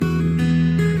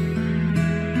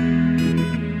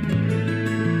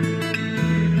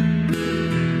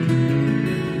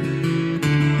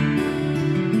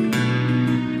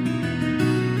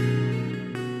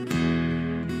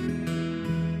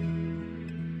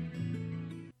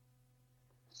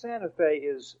Santa Fe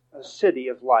is a city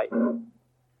of light.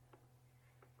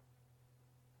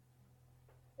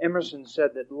 Emerson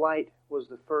said that light was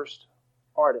the first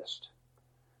artist.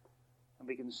 And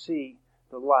we can see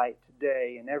the light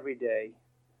today and every day,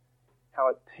 how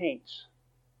it paints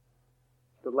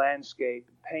the landscape,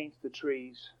 paints the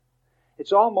trees.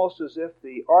 It's almost as if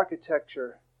the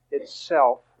architecture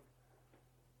itself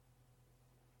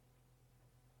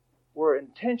were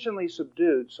intentionally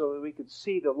subdued so that we could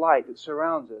see the light that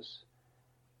surrounds us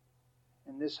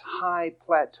in this high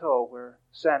plateau where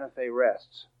Santa Fe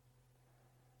rests.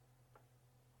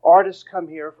 Artists come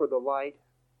here for the light.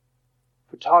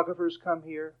 Photographers come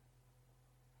here.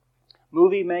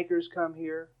 Movie makers come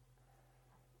here.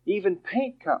 Even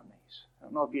paint companies. I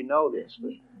don't know if you know this,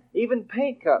 but even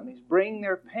paint companies bring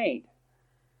their paint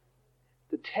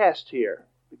to test here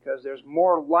because there's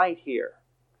more light here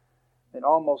than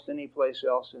almost any place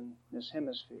else in this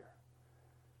hemisphere.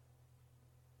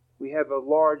 We have a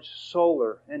large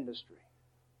solar industry.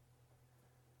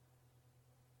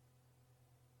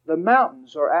 The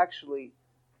mountains are actually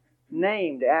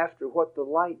named after what the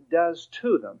light does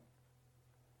to them.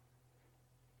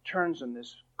 Turns them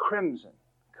this crimson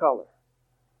color,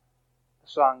 the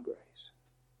sangres.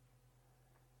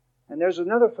 And there's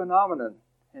another phenomenon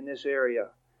in this area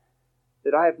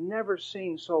that I have never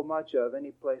seen so much of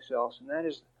anyplace else, and that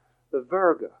is the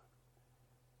virga.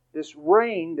 This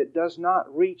rain that does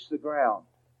not reach the ground,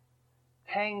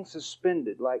 hangs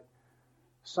suspended like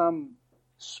some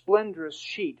splendorous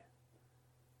sheet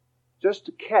just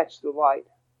to catch the light.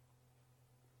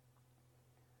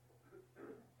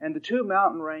 And the two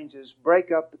mountain ranges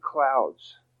break up the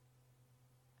clouds,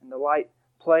 and the light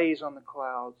plays on the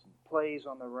clouds and plays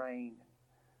on the rain,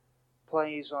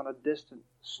 plays on a distant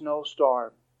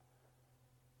snowstorm.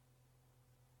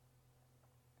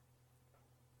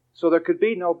 So there could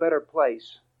be no better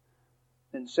place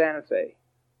than Santa Fe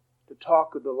to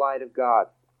talk of the light of God.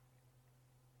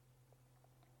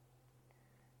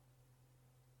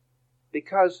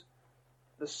 Because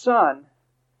the sun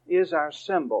is our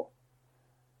symbol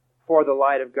for the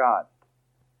light of God.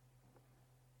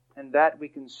 And that we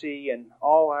can see in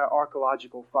all our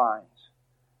archaeological finds.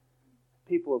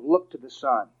 People have looked to the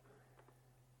sun.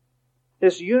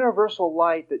 This universal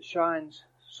light that shines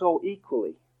so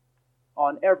equally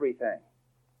on everything.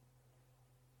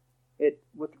 It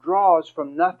withdraws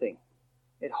from nothing.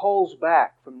 It holds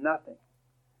back from nothing.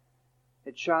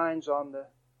 It shines on the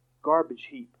garbage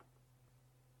heap.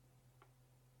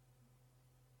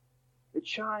 It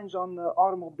shines on the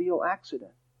automobile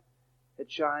accident.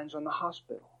 It shines on the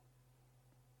hospital.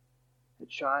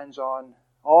 It shines on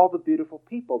all the beautiful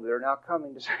people that are now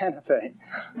coming to Santa Fe.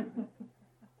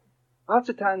 Lots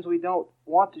of times we don't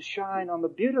want to shine on the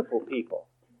beautiful people.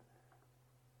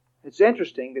 It's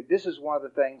interesting that this is one of the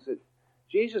things that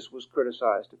Jesus was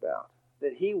criticized about,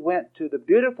 that he went to the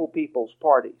beautiful people's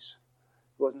parties.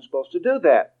 He wasn't supposed to do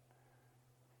that.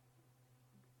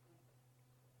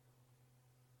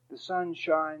 The sun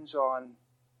shines on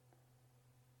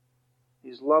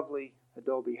these lovely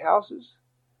adobe houses,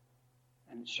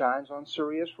 and it shines on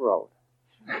Sirius Road.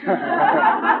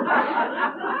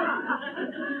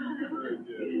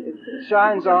 It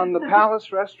shines on the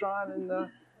Palace Restaurant in the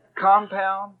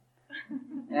compound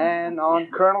and on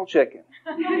Colonel Chicken.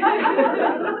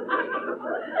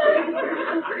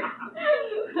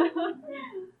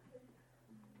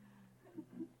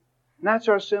 And that's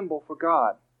our symbol for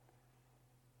God.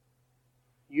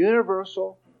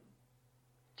 Universal,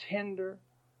 tender,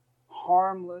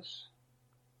 harmless,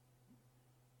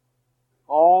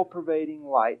 all-pervading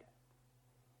light.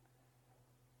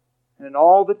 And in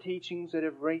all the teachings that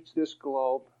have reached this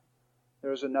globe,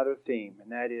 there is another theme,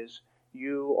 and that is,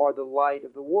 you are the light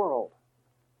of the world.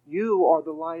 You are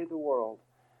the light of the world.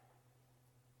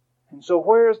 And so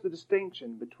where is the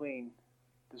distinction between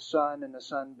the sun and the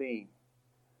sunbeam?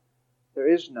 There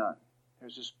is none.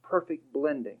 There's this perfect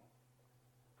blending,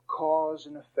 cause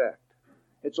and effect.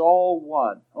 It's all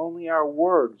one. Only our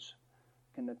words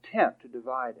can attempt to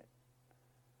divide it.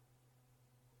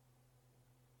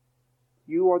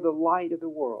 You are the light of the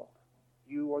world.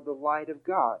 You are the light of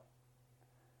God.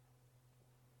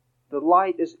 The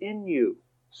light is in you,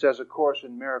 says A Course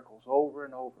in Miracles over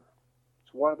and over.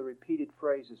 It's one of the repeated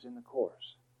phrases in the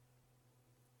Course.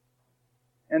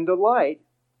 And the light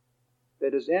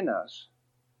that is in us,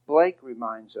 Blake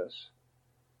reminds us,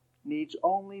 needs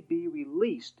only be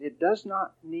released. It does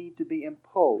not need to be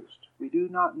imposed. We do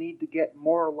not need to get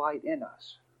more light in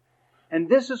us. And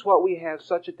this is what we have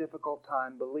such a difficult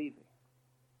time believing.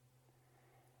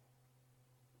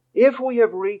 If we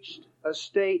have reached a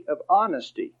state of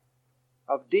honesty,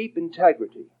 of deep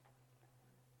integrity,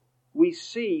 we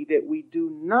see that we do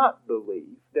not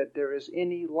believe that there is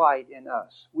any light in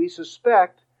us. We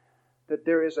suspect that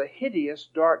there is a hideous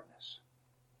darkness.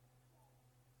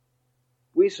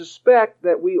 We suspect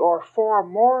that we are far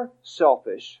more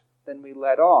selfish than we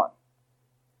let on.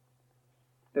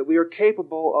 That we are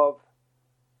capable of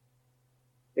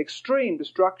extreme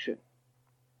destruction.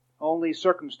 Only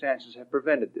circumstances have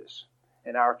prevented this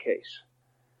in our case.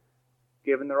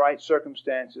 Given the right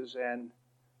circumstances, and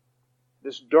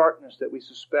this darkness that we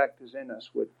suspect is in us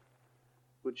would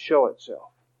show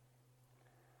itself.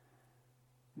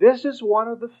 This is one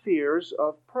of the fears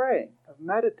of praying, of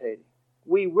meditating.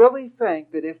 We really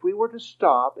think that if we were to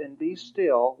stop and be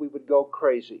still, we would go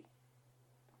crazy.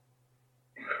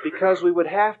 Because we would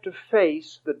have to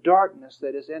face the darkness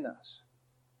that is in us.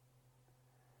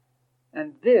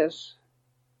 And this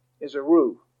is a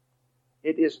ruse.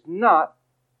 It is not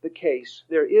the case.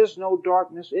 There is no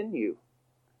darkness in you.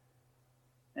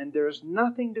 And there is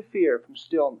nothing to fear from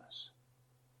stillness.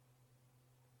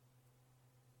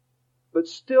 But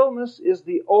stillness is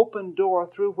the open door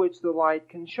through which the light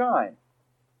can shine.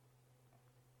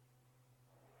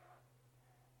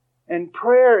 And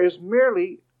prayer is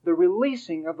merely the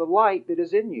releasing of the light that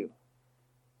is in you.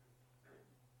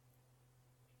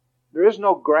 There is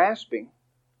no grasping.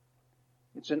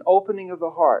 It's an opening of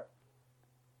the heart.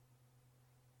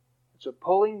 It's a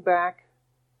pulling back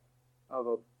of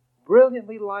a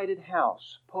brilliantly lighted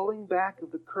house, pulling back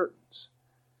of the curtains.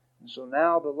 And so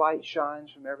now the light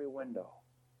shines from every window.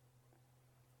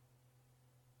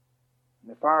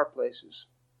 And the fireplaces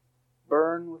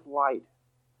burn with light.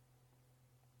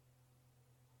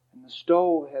 And the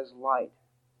stove has light.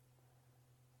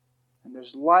 And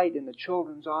there's light in the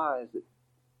children's eyes that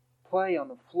play on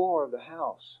the floor of the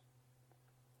house.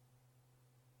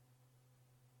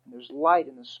 And there's light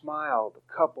in the smile of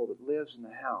the couple that lives in the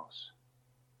house.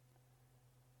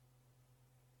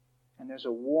 And there's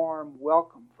a warm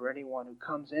welcome for anyone who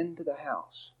comes into the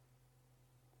house.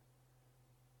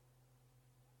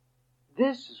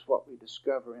 This is what we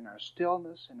discover in our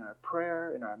stillness, in our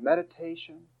prayer, in our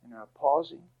meditation, in our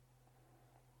pausing.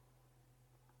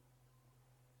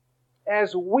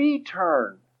 As we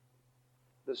turn,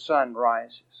 the sun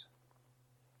rises.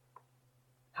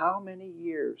 How many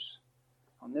years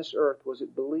on this earth was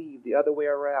it believed the other way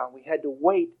around? We had to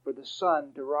wait for the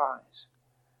sun to rise.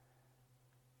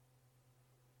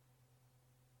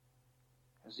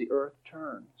 As the earth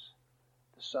turns,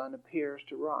 the sun appears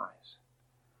to rise.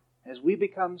 As we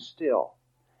become still,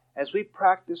 as we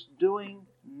practice doing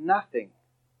nothing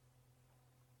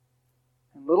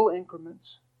in little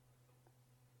increments,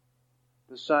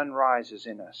 the sun rises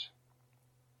in us.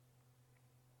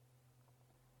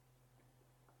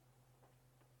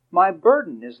 My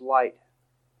burden is light,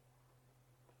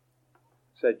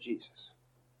 said Jesus.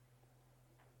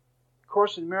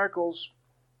 Course in Miracles,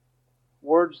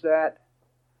 words that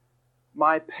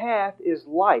my path is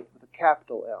light with a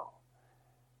capital L.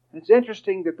 And it's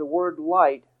interesting that the word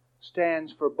light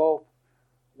stands for both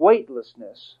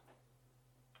weightlessness,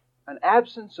 an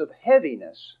absence of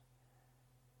heaviness,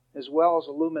 as well as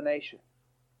illumination.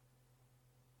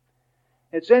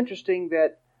 It's interesting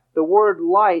that the word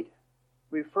light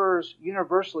refers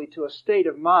universally to a state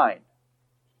of mind,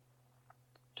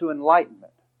 to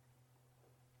enlightenment.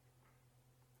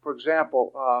 For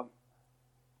example,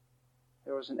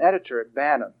 there was an editor at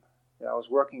Bantam that I was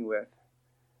working with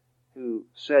who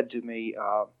said to me,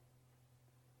 I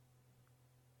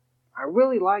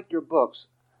really like your books,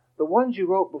 the ones you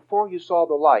wrote before you saw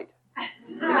the light.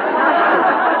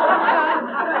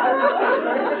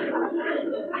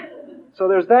 So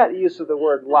there's that use of the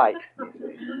word light.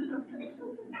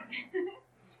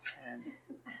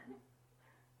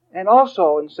 And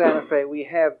also in Santa Fe we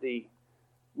have the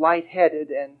light-headed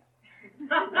and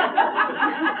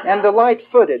the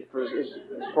light-footed,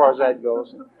 as far as that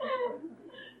goes.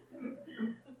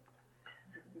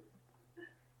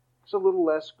 It's a little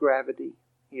less gravity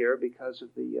here because of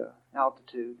the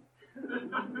altitude.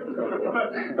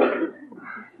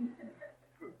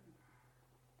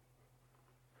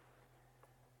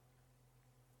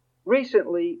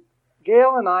 Recently,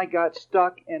 Gail and I got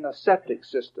stuck in a septic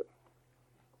system.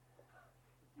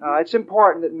 It's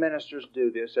important that ministers do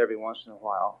this every once in a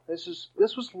while. This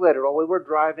was literal. We were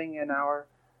driving in our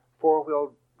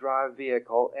four-wheel drive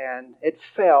vehicle, and it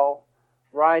fell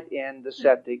right in the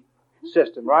septic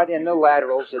system, right in the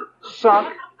laterals. It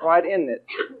sunk right in it.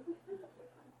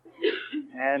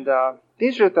 And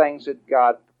these are things that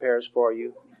God prepares for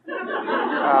you.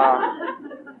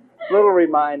 Little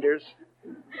reminders.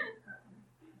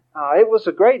 It was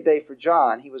a great day for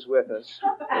John. He was with us.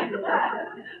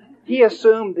 He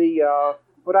assumed the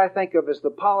what I think of as the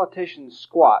politician's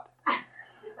squat.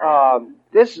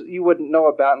 This you wouldn't know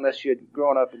about unless you had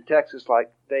grown up in Texas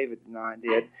like David and I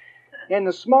did. In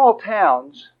the small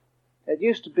towns, it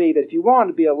used to be that if you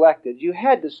wanted to be elected, you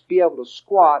had to be able to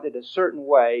squat in a certain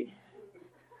way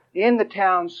in the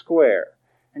town square.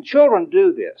 And children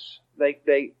do this.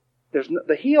 The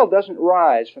heel doesn't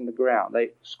rise from the ground. They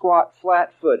squat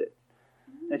flat-footed.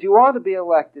 And if you wanted to be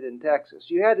elected in Texas,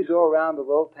 you had to go around the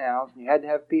little towns, and you had to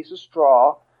have a piece of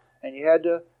straw, and you had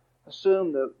to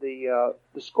assume the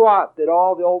squat that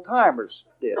all the old-timers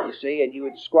did, you see, and you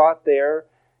would squat there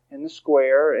in the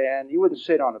square, and you wouldn't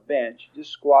sit on a bench. You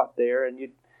just squat there, and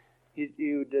you'd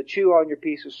chew on your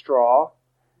piece of straw,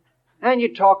 and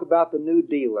you'd talk about the new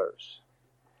dealers.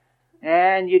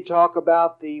 And you'd talk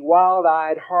about the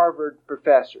wild-eyed Harvard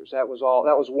professors. That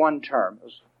was one term. It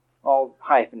was all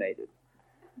hyphenated.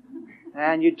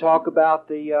 And you'd talk about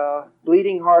the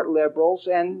bleeding heart liberals,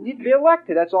 and you'd be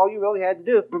elected. That's all you really had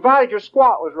to do, provided your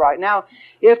squat was right. Now,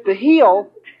 if the heel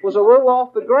was a little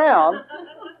off the ground,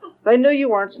 they knew you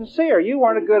weren't sincere. You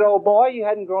weren't a good old boy. You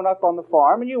hadn't grown up on the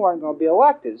farm, and you weren't going to be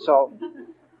elected. So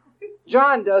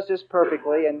John does this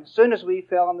perfectly, and as soon as we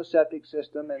fell in the septic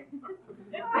system and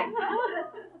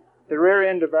the rear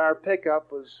end of our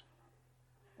pickup was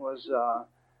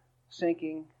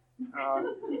sinking,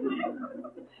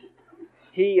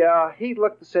 he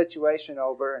looked the situation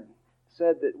over and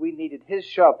said that we needed his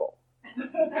shovel.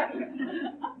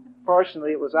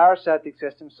 Fortunately, it was our septic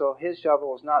system, so his shovel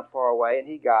was not far away, and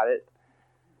he got it.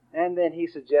 And then he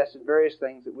suggested various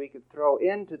things that we could throw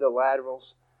into the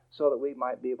laterals so that we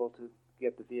might be able to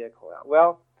get the vehicle out.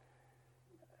 Well,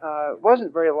 it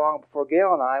wasn't very long before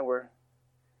Gail and I were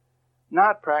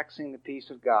not practicing the peace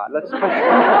of God. Let's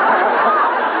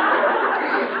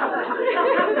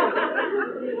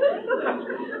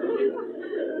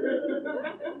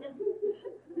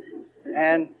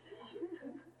and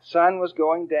sun was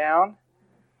going down.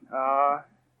 Now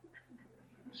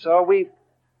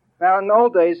in the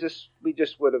old days, we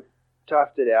just would have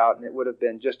toughed it out, and it would have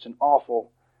been just an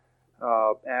awful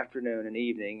afternoon and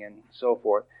evening and so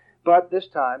forth. But this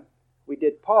time, we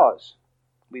did pause.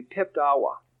 We pipped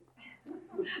awa.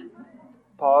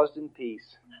 Paused in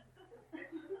peace.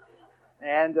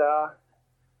 And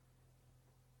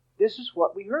this is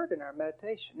what we heard in our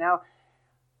meditation. Now,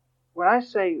 when I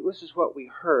say this is what we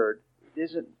heard, it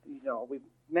isn't, we've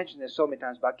mentioned this so many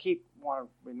times, but I want to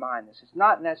remind this. It's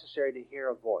not necessary to hear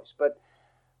a voice, but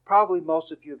probably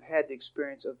most of you have had the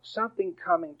experience of something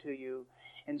coming to you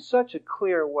in such a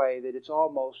clear way that it's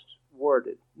almost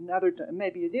worded.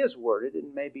 Maybe it is worded,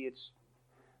 and maybe it's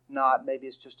not. Maybe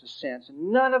it's just a sense.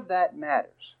 And none of that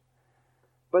matters.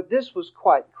 But this was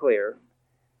quite clear.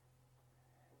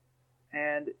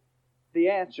 And the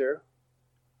answer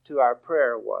to our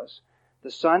prayer was,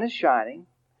 the sun is shining,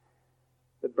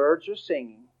 the birds are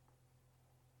singing,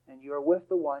 and you are with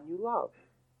the one you love.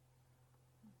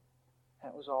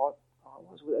 That was all it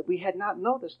was. We had not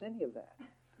noticed any of that.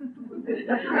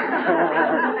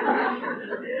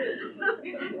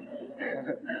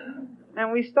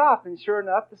 And we stopped, and sure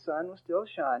enough, the sun was still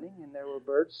shining, and there were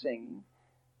birds singing,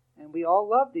 and we all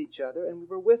loved each other, and we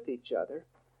were with each other.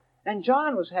 And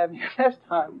John was having the best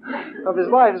time of his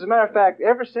life. As a matter of fact,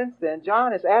 ever since then,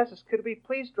 John has asked us, could we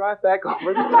please drive back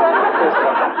over the septic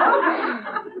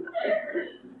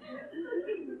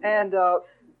system? And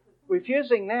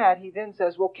refusing that, he then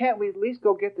says, well, can't we at least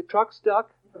go get the truck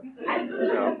stuck?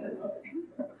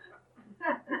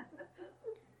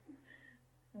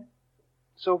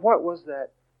 So what was that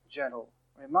gentle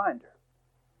reminder?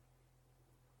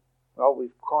 Well,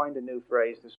 we've coined a new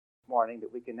phrase this morning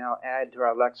that we can now add to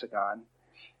our lexicon.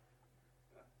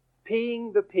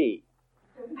 Peeing the pea.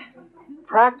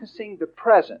 Practicing the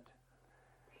present.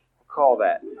 We'll call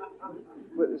that.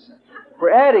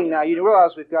 We're adding now. You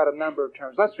realize we've got a number of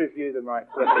terms. Let's review them right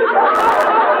quickly.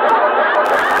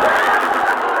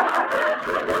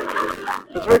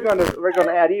 Because we're going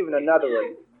to add even another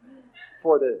one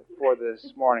for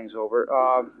this morning's over.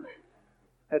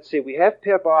 Let's see. We have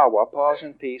pip awa, pause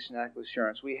in peace and act with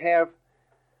assurance. We have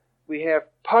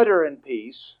putter in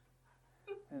peace,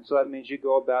 and so that means you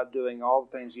go about doing all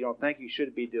the things you don't think you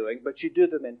should be doing, but you do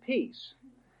them in peace.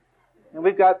 And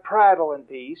we've got prattle in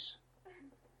peace,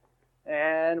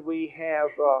 and we have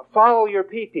follow your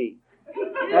pee-pee.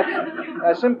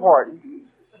 That's important.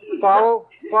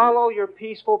 Follow your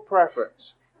peaceful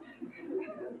preference.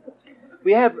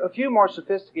 We have a few more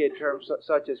sophisticated terms,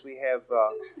 such as we have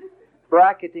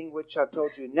bracketing, which I've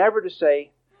told you never to say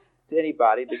to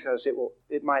anybody because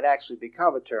it might actually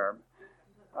become a term,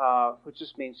 which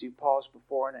just means you pause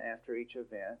before and after each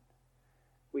event.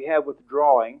 We have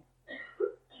withdrawing,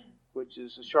 which which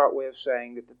is a short way of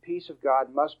saying that the peace of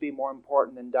God must be more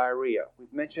important than diarrhea.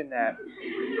 We've mentioned that.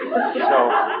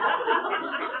 So,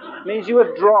 it means you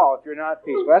withdraw if you're not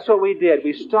peaceful. That's what we did.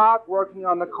 We stopped working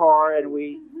on the car and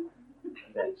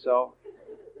so,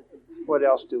 what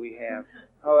else do we have?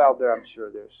 Oh, out there I'm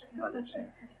sure there's others.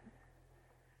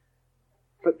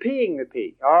 But peeing the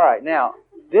pee. All right, now,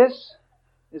 this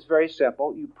is very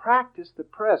simple. You practice the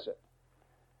present.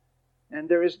 And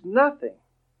there is nothing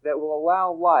that will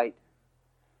allow light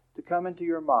to come into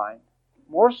your mind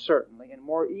more certainly and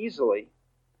more easily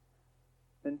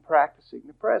than practicing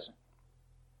the present.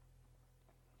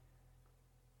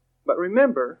 But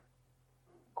remember,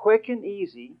 quick and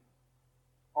easy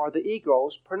are the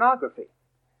ego's pornography.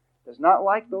 It does not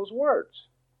like those words.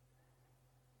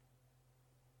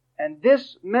 And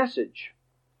this message,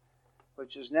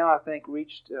 which has now, I think,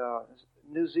 reached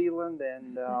New Zealand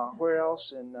and where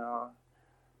else? And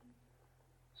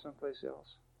someplace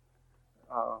else.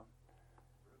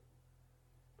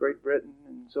 Great Britain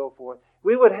and so forth.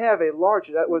 We would have a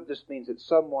larger, that what this means, that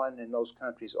someone in those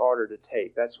countries ordered a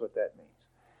tape. That's what that means.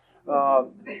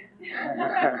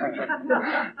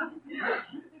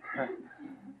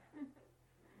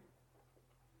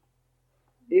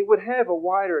 It would have a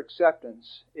wider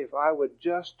acceptance if I would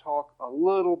just talk a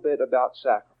little bit about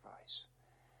sacrifice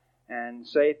and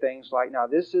say things like, now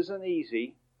this isn't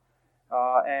easy,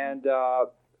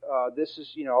 this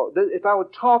is, if I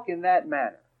would talk in that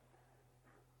manner.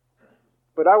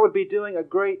 But I would be doing a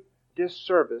great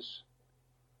disservice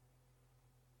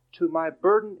to my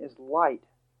burden is light.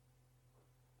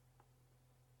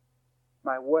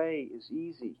 My way is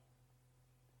easy.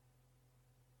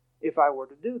 If I were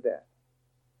to do that.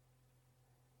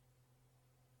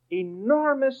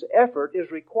 Enormous effort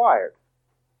is required.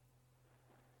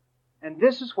 And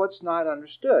this is what's not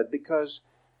understood, because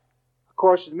A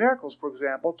Course in Miracles, for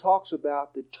example, talks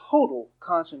about the total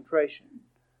concentration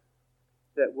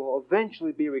that will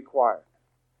eventually be required.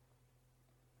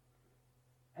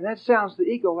 And that sounds to the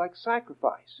ego like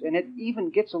sacrifice, and it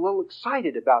even gets a little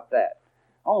excited about that.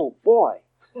 Oh boy!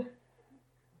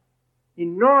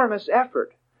 Enormous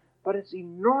effort. But it's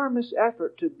enormous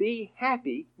effort to be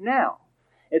happy now.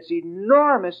 It's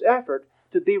enormous effort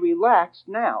to be relaxed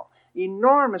now.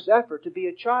 Enormous effort to be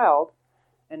a child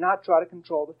and not try to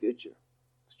control the future.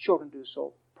 Children do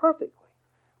so perfectly.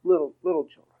 Little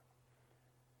children.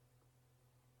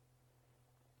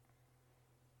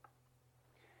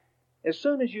 As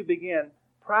soon as you begin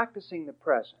practicing the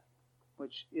present,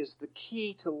 which is the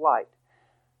key to light,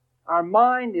 our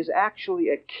mind is actually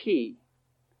a key.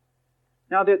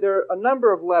 Now, there are a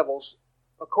number of levels.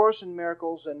 A Course in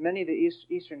Miracles and many of the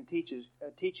Eastern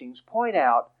teachings point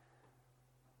out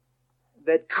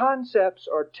that concepts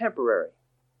are temporary.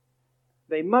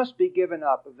 They must be given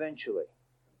up eventually.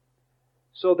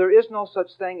 So there is no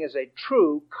such thing as a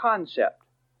true concept.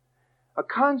 A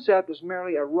concept is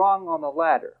merely a rung on the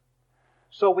ladder.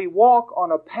 So we walk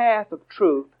on a path of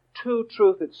truth to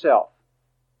truth itself.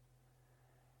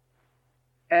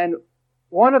 And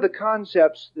one of the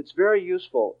concepts that's very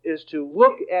useful is to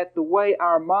look at the way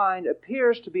our mind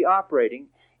appears to be operating,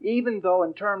 even though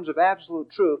in terms of absolute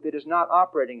truth it is not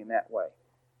operating in that way.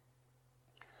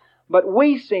 But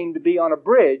we seem to be on a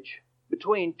bridge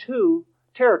between two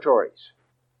territories.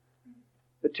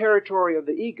 The territory of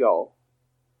the ego,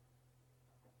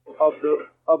 of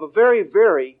a very,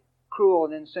 very cruel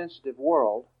and insensitive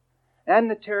world, and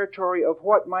the territory of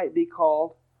what might be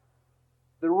called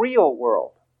the real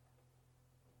world.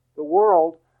 The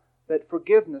world that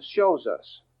forgiveness shows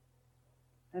us.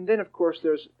 And then, of course,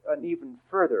 there's an even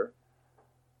further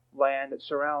land that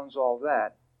surrounds all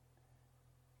that,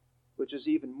 which is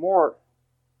even more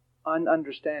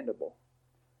ununderstandable.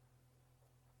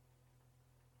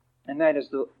 And that is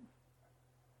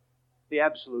the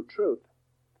absolute truth.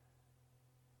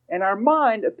 And our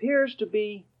mind appears to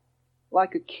be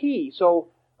like a key. So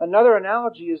another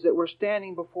analogy is that we're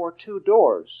standing before two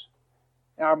doors.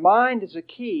 Our mind is a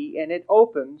key, and it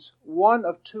opens one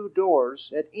of two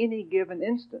doors at any given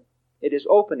instant. It is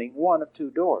opening one of two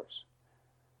doors.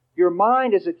 Your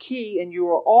mind is a key, and you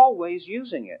are always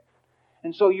using it.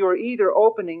 And so you are either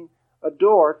opening a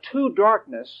door to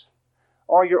darkness,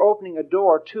 or you're opening a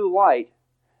door to light.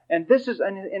 And this is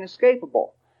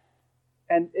inescapable.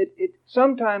 And it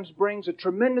sometimes brings a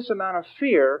tremendous amount of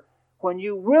fear when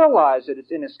you realize that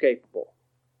it's inescapable.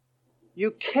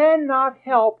 You cannot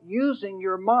help using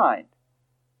your mind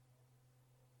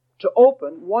to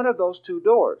open one of those two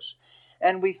doors.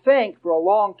 And we think for a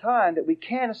long time that we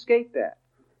can't escape that.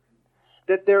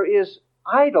 That there is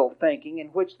idle thinking in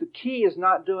which the key is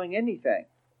not doing anything.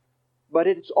 But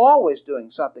it's always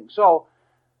doing something. So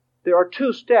there are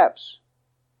two steps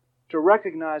to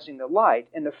recognizing the light.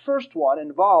 And the first one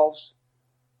involves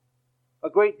a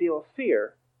great deal of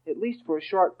fear, at least for a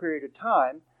short period of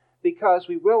time, because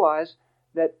we realize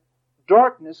that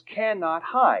darkness cannot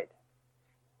hide.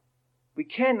 We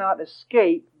cannot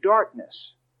escape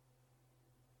darkness.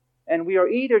 And we are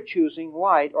either choosing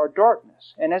light or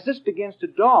darkness. And as this begins to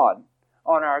dawn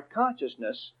on our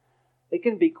consciousness, it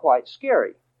can be quite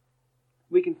scary.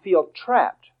 We can feel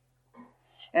trapped.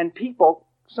 And people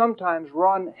sometimes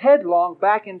run headlong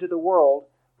back into the world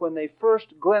when they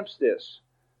first glimpse this,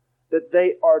 that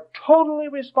they are totally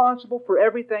responsible for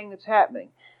everything that's happening,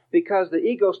 because the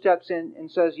ego steps in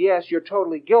and says, yes, you're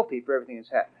totally guilty for everything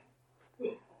that's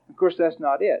happening. Of course, that's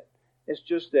not it. It's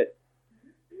just that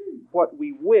what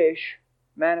we wish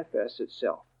manifests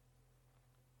itself.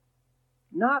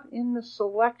 Not in the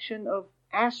selection of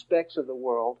aspects of the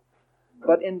world,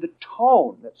 but in the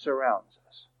tone that surrounds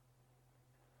us.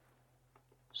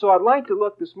 So I'd like to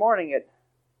look this morning at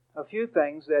a few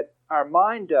things that our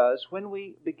mind does when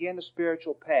we begin a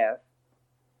spiritual path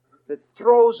that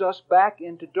throws us back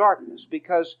into darkness,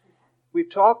 because we've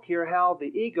talked here how the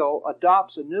ego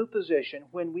adopts a new position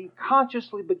when we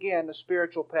consciously begin a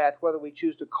spiritual path, whether we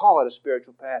choose to call it a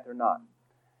spiritual path or not.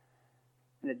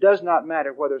 And it does not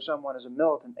matter whether someone is a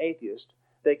militant atheist.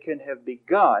 They can have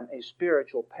begun a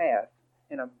spiritual path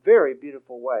in a very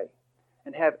beautiful way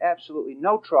and have absolutely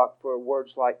no truck for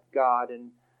words like God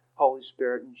and Holy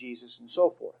Spirit and Jesus and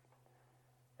so forth.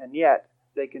 And yet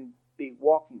they can be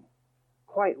walking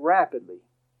quite rapidly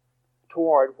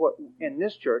toward what in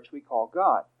this church we call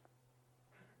God.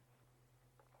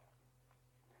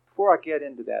 Before I get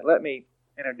into that, let me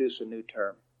introduce a new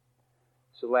term.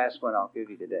 It's the last one I'll give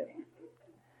you today.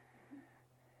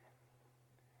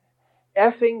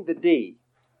 Effing the D.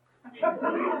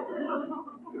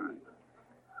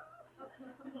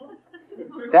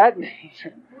 That means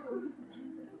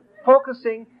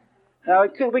focusing. Now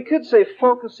we could say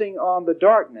focusing on the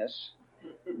darkness,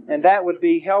 and that would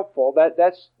be helpful.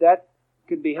 That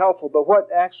could be helpful. But what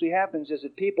actually happens is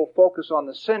that people focus on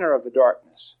the center of the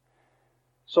darkness.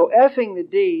 So effing the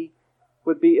D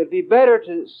it'd be better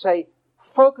to say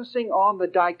focusing on the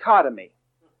dichotomy.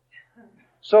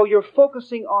 So you're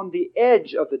focusing on the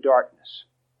edge of the darkness.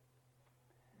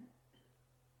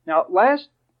 Now, last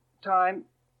time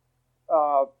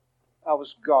I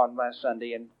was gone last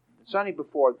Sunday, and the Sunday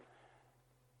before,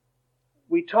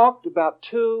 we talked about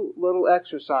two little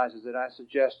exercises that I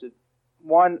suggested.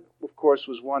 One, of course,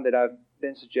 was one that I've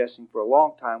been suggesting for a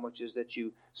long time, which is that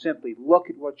you simply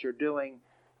look at what you're doing.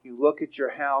 You look at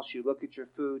your house, you look at your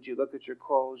food, you look at your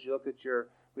clothes, you look at your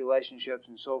relationships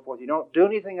and so forth. You don't do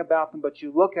anything about them, but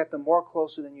you look at them more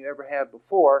closely than you ever have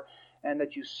before, and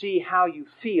that you see how you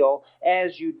feel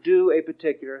as you do a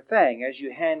particular thing, as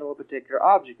you handle a particular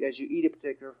object, as you eat a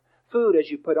particular food,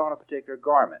 as you put on a particular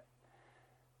garment.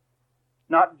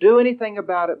 Not do anything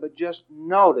about it, but just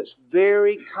notice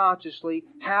very consciously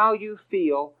how you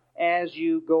feel as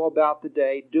you go about the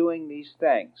day doing these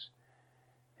things.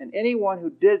 And anyone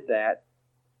who did that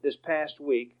this past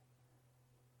week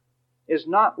is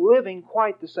not living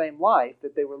quite the same life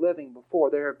that they were living before.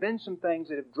 There have been some things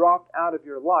that have dropped out of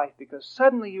your life because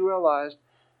suddenly you realized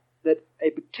that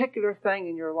a particular thing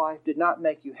in your life did not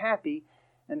make you happy,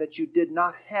 and that you did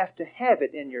not have to have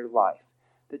it in your life,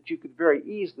 that you could very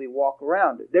easily walk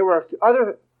around it. There were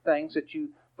other things that you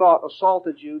thought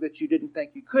assaulted you that you didn't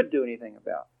think you could do anything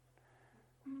about.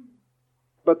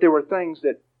 But there were things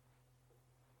that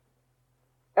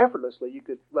effortlessly you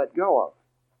could let go of.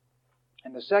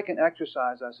 And the second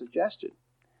exercise I suggested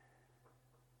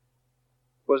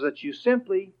was that you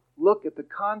simply look at the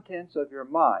contents of your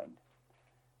mind,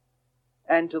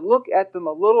 and to look at them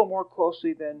a little more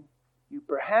closely than you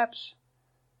perhaps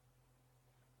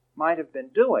might have been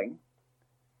doing,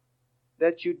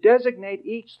 that you designate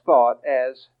each thought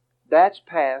as that's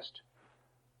past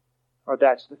or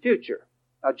that's the future.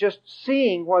 Now, just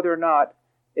seeing whether or not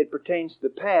it pertains to the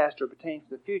past or pertains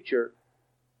to the future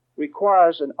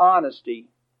requires an honesty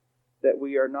that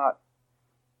we are not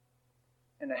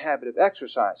in the habit of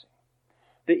exercising.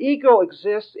 The ego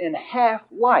exists in half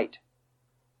light.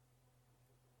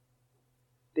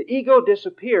 The ego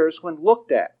disappears when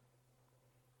looked at.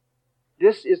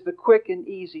 This is the quick and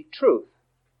easy truth.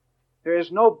 There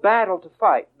is no battle to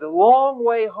fight. The long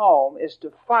way home is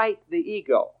to fight the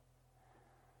ego.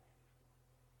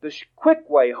 The quick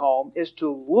way home is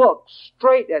to look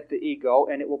straight at the ego,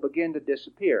 and it will begin to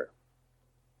disappear.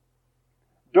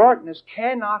 Darkness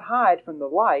cannot hide from the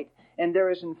light, and there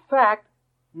is in fact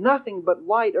nothing but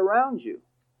light around you.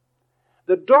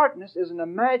 The darkness is an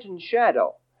imagined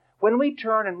shadow. when we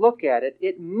turn and look at it,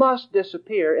 it must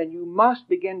disappear, and you must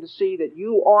begin to see that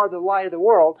you are the light of the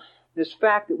world, this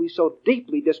fact that we so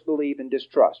deeply disbelieve and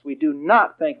distrust. We do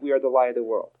not think we are the light of the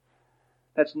world.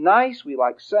 That's nice, we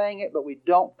like saying it, but we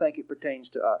don't think it pertains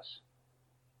to us.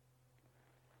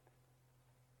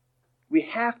 We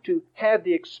have to have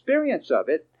the experience of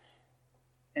it,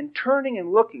 and turning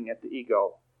and looking at the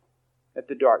ego, at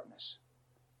the darkness,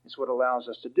 is what allows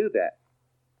us to do that.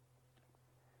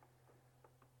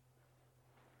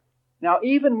 Now,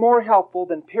 even more helpful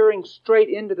than peering straight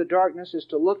into the darkness is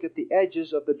to look at the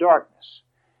edges of the darkness.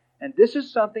 And this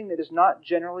is something that is not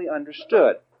generally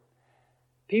understood.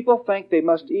 People think they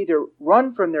must either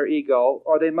run from their ego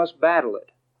or they must battle it.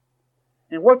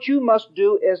 And what you must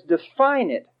do is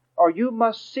define it, or you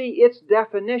must see its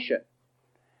definition.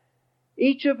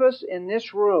 Each of us in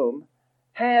this room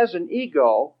has an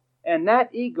ego, and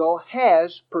that ego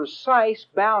has precise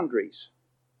boundaries.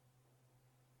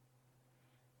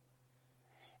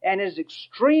 And it is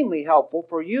extremely helpful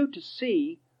for you to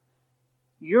see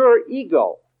your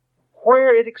ego,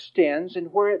 where it extends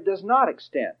and where it does not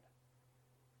extend.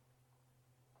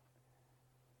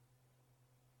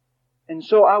 And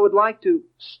so I would like to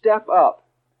step up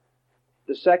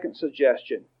the second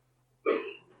suggestion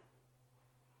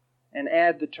and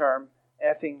add the term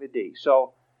effing the D.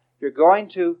 So you're going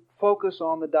to focus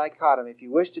on the dichotomy. If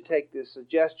you wish to take this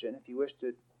suggestion, if you wish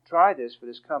to try this for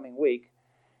this coming week,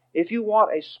 if you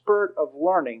want a spurt of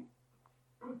learning,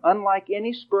 unlike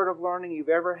any spurt of learning you've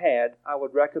ever had, I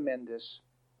would recommend this.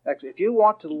 Actually, if you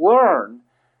want to learn,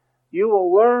 you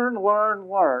will learn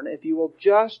if you will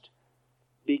just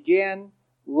begin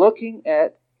looking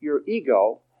at your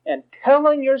ego and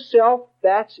telling yourself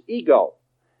that's ego.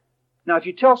 Now, if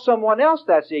you tell someone else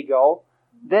that's ego,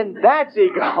 then that's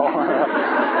ego.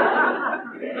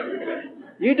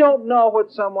 You don't know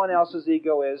what someone else's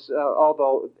ego is,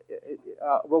 although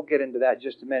we'll get into that in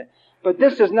just a minute. But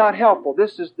this is not helpful.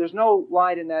 There's no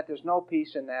light in that. There's no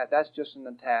peace in that. That's just an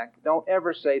attack. Don't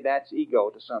ever say that's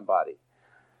ego to somebody.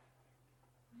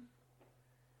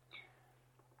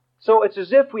 So it's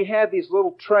as if we have these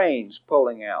little trains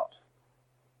pulling out.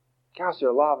 Gosh, there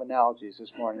are a lot of analogies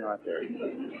this morning, aren't there?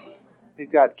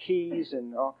 We've got keys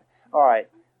and all right.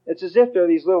 It's as if there are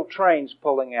these little trains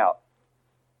pulling out.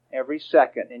 Every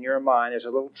second in your mind, there's a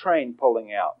little train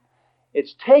pulling out.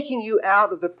 It's taking you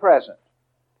out of the present.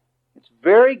 It's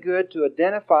very good to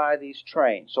identify these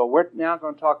trains. So we're now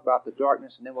going to talk about the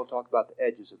darkness, and then we'll talk about the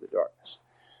edges of the darkness.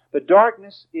 The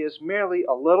darkness is merely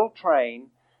a little train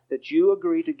that you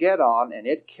agree to get on, and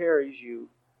it carries you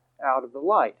out of the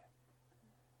light.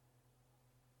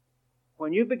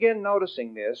 When you begin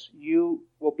noticing this, you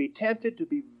will be tempted to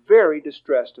be very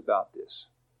distressed about this.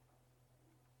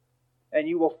 And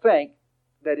you will think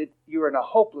that you're in a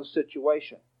hopeless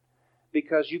situation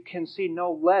because you can see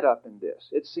no let up in this.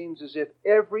 It seems as if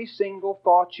every single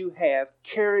thought you have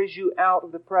carries you out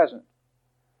of the present.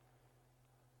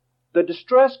 The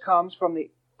distress comes from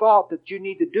the thought that you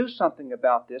need to do something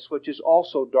about this, which is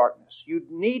also darkness. You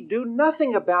need do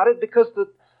nothing about it because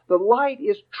the light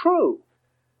is true.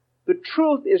 The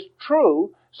truth is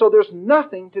true, so there's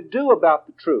nothing to do about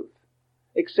the truth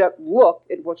except look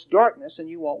at what's darkness, and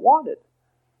you won't want it.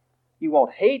 You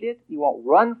won't hate it. You won't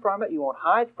run from it. You won't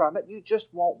hide from it. You just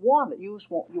won't want it. You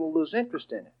will lose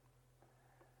interest in it.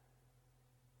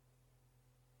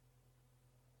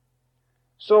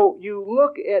 So you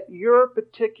look at your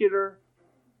particular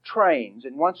trains,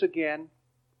 and once again,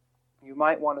 you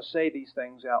might want to say these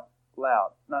things out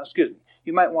loud. No, excuse me.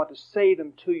 You might want to say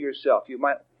them to yourself. You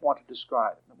might want to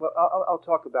describe them. Well, I'll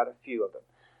talk about a few of them.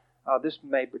 This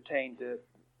may pertain to,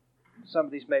 some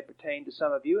of these may pertain to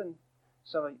some of you, and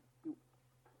some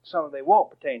of they won't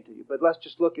pertain to you. But let's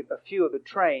just look at a few of the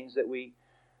trains that we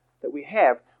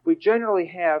have. We generally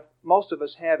have, most of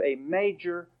us have a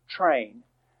major train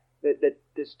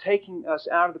that's taking us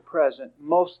out of the present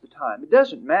most of the time. It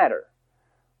doesn't matter.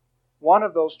 One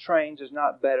of those trains is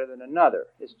not better than another.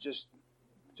 It's just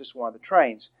one of the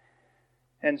trains.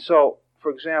 And so,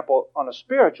 for example, on a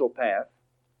spiritual path,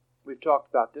 we've talked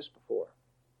about this before.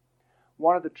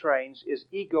 One of the trains is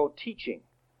ego teaching.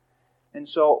 And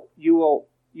so you will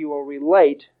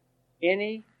relate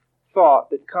any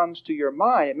thought that comes to your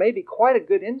mind. It may be quite a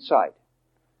good insight.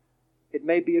 It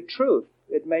may be a truth.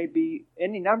 It may be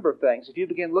any number of things. If you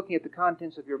begin looking at the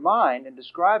contents of your mind and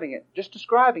describing it, just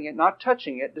describing it, not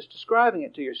touching it, just describing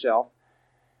it to yourself,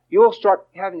 you will start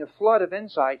having a flood of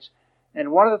insights.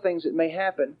 And one of the things that may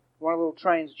happen, one of the little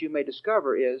trains that you may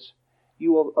discover is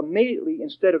you will immediately,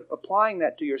 instead of applying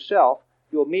that to yourself,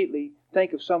 you'll immediately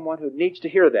think of someone who needs to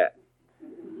hear that.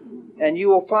 And you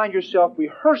will find yourself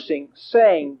rehearsing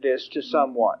saying this to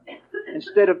someone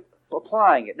instead of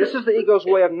applying it. This is the ego's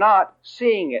way of not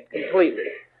seeing it completely.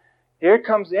 Here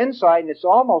comes the insight, and it's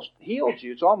almost healed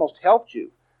you. It's almost helped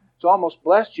you. It's almost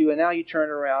blessed you, and now you turn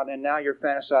around, and now you're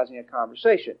fantasizing a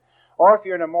conversation. Or if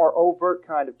you're in a more overt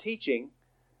kind of teaching,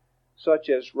 such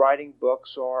as writing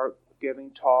books or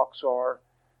giving talks or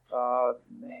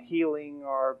healing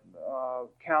or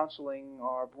counseling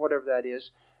or whatever that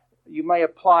is, you may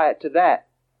apply it to that.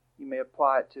 You may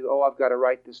apply it to, I've got to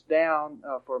write this down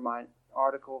for my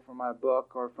article, for my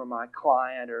book, or for my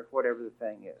client, or whatever the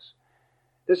thing is.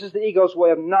 This is the ego's way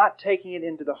of not taking it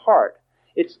into the heart.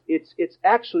 It's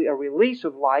actually a release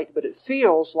of light, but it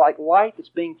feels like light that's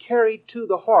being carried to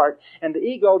the heart, and the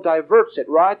ego diverts it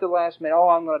right at the last minute.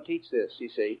 I'm going to teach this, you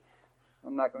see.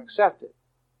 I'm not going to accept it.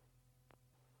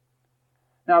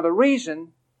 Now, the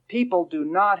reason people do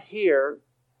not hear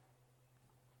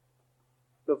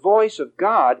the voice of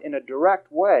God in a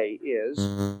direct way is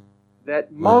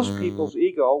that most people's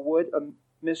ego would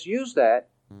misuse that.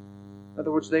 In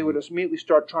other words, they would immediately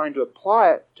start trying to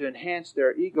apply it to enhance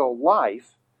their ego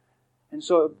life, and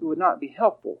so it would not be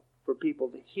helpful for people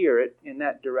to hear it in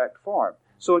that direct form.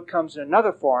 So it comes in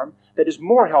another form that is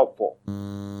more helpful,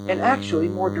 and actually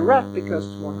more direct because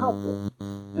it's more helpful.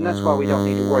 And that's why we don't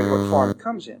need to worry what form it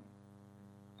comes in.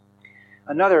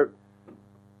 Another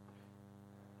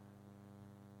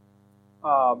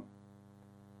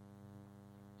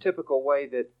typical way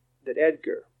that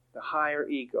Edgar, the higher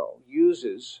ego,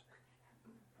 uses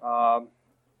a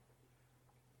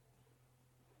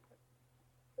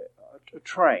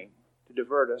train to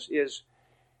divert us is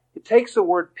it takes the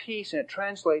word peace and it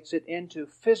translates it into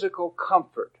physical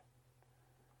comfort.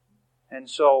 And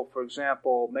so, for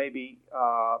example, maybe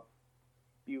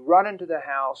you run into the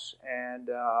house and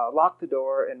lock the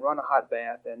door and run a hot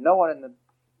bath, and no one in the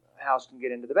house can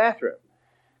get into the bathroom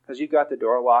because you've got the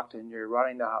door locked and you're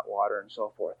running the hot water and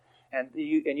so forth. And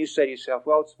you say to yourself,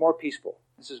 well, it's more peaceful.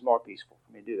 This is more peaceful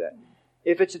for me to do that.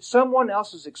 If it's at someone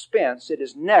else's expense, it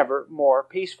is never more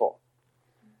peaceful.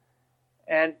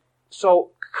 And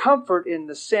so comfort in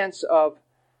the sense of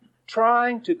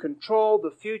trying to control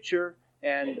the future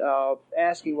and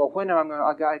asking, well, when am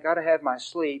I got to have my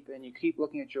sleep, and you keep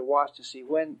looking at your watch to see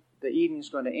when the evening's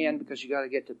going to end because you got to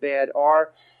get to bed,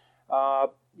 or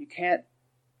you can't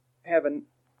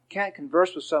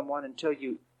converse with someone until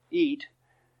you eat,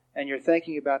 and you're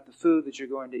thinking about the food that you're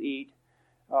going to eat,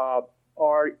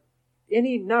 or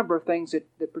any number of things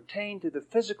that pertain to the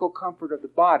physical comfort of the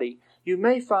body. You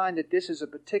may find that this is a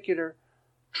particular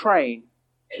train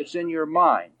that's in your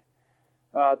mind,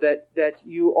 that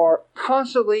you are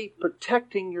constantly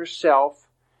protecting yourself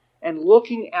and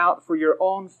looking out for your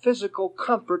own physical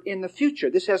comfort in the future.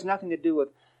 This has nothing to do with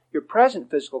your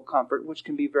present physical comfort, which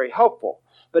can be very helpful,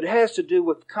 but it has to do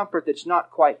with comfort that's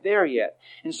not quite there yet.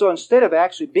 And so instead of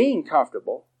actually being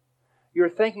comfortable, you're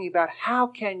thinking about how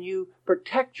can you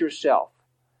protect yourself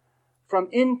from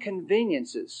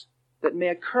inconveniences that may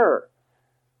occur.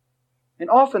 And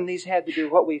often these have to do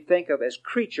with what we think of as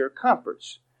creature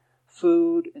comforts.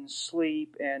 Food and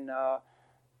sleep and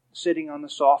sitting on the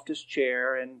softest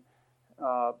chair and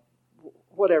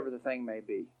whatever the thing may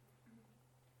be.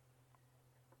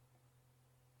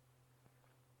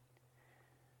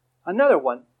 Another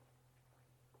one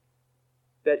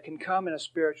that can come in a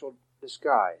spiritual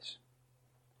disguise,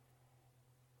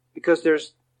 because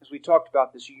there's, as we talked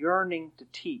about, this yearning to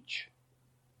teach.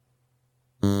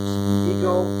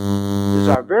 Ego is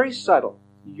our very subtle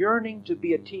yearning to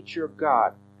be a teacher of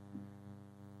God.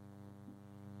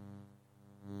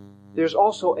 There's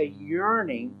also a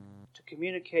yearning to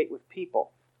communicate with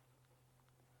people.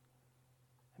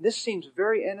 And this seems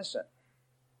very innocent.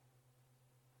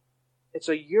 It's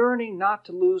a yearning not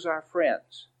to lose our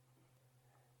friends.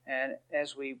 And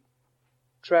as we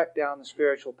track down the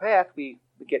spiritual path, we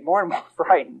get more and more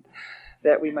frightened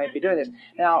that we might be doing this.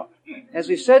 Now, as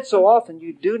we've said so often,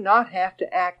 you do not have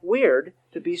to act weird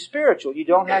to be spiritual. You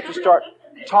don't have to start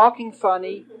talking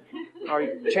funny or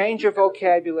change your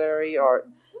vocabulary,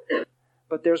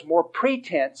 but there's more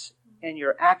pretense in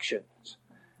your actions.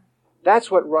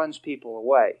 That's what runs people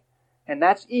away. And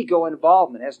that's ego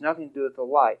involvement. It has nothing to do with the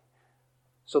light.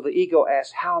 So the ego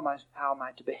asks, how am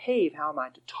I to behave? How am I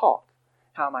to talk?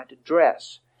 How am I to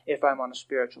dress if I'm on a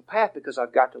spiritual path? Because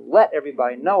I've got to let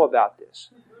everybody know about this.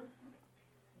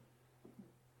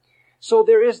 So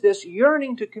there is this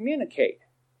yearning to communicate.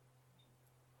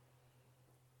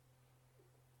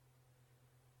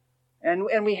 And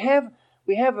we have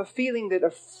a feeling that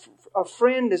a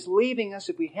friend is leaving us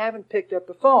if we haven't picked up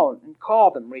the phone and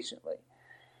called them recently.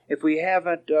 if we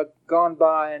haven't gone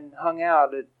by and hung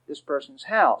out at this person's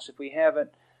house, if we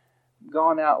haven't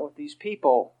gone out with these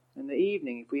people in the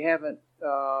evening, if we haven't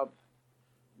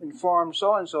informed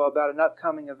so-and-so about an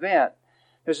upcoming event,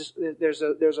 there's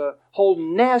a whole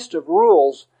nest of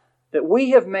rules that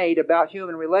we have made about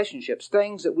human relationships,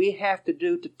 things that we have to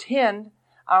do to tend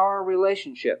our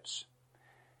relationships.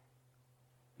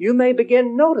 You may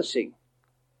begin noticing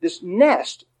this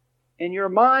nest in your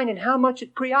mind and how much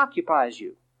it preoccupies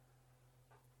you.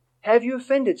 Have you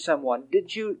offended someone?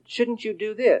 Shouldn't you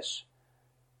do this?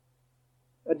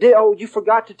 You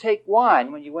forgot to take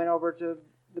wine when you went over to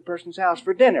the person's house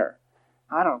for dinner.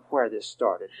 I don't know where this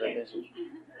started,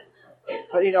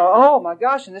 but oh my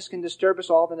gosh, and this can disturb us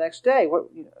all the next day.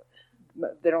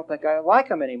 They don't think I like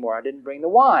them anymore. I didn't bring the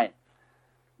wine.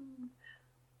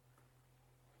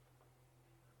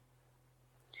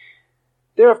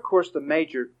 There are, of course, the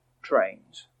major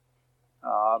trains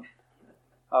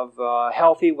of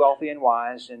healthy, wealthy, and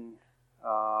wise, and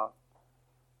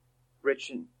rich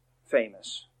and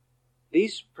famous.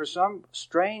 These, for some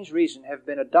strange reason, have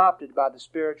been adopted by the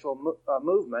spiritual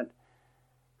movement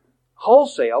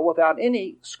wholesale without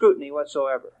any scrutiny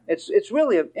whatsoever. It's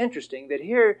really interesting that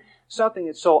here something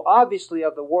that's so obviously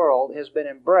of the world has been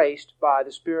embraced by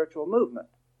the spiritual movement.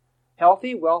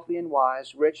 Healthy, wealthy, and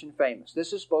wise, rich and famous.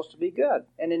 This is supposed to be good.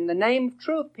 And in the name of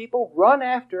truth, people run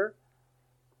after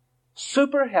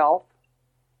super health,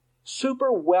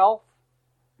 super wealth,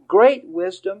 great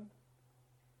wisdom,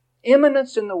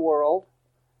 eminence in the world.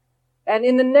 And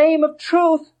in the name of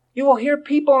truth, you will hear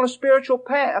people on a spiritual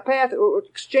path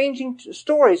exchanging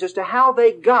stories as to how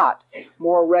they got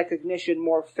more recognition,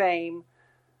 more fame,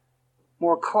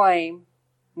 more claim,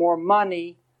 more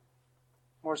money,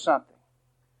 more something.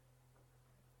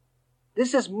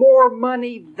 This is more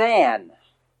money than,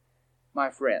 my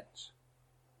friends.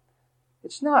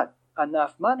 It's not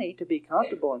enough money to be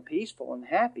comfortable and peaceful and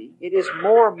happy. It is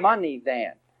more money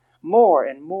than. More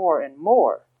and more and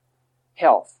more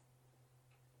health.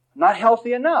 Not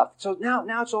healthy enough. So now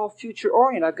it's all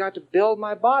future-oriented. I've got to build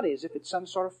my body as if it's some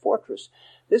sort of fortress.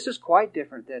 This is quite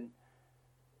different than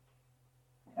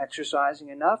exercising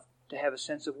enough to have a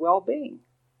sense of well-being.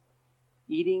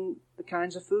 Eating the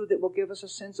kinds of food that will give us a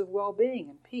sense of well-being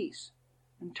and peace.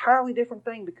 Entirely different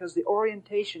thing because the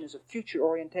orientation is a future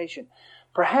orientation.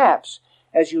 Perhaps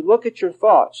as you look at your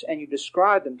thoughts and you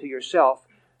describe them to yourself,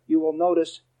 you will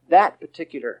notice that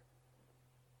particular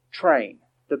train,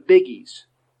 the biggies.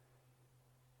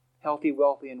 Healthy,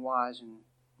 wealthy, and wise, and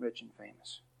rich and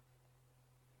famous.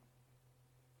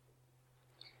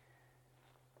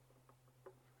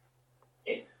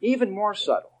 Even more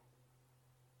subtle.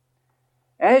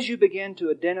 As you begin to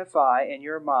identify in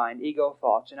your mind ego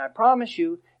thoughts, and I promise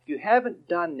you, if you haven't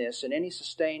done this in any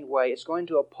sustained way, it's going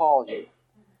to appall you.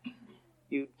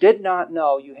 You did not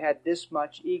know you had this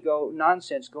much ego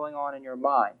nonsense going on in your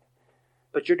mind.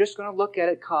 But you're just going to look at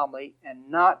it calmly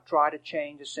and not try to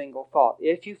change a single thought.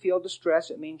 If you feel distress,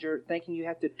 it means you're thinking you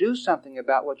have to do something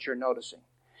about what you're noticing.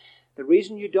 The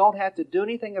reason you don't have to do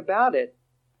anything about it,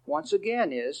 once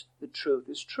again, is the truth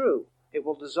is true. It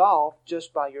will dissolve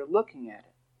just by your looking at it.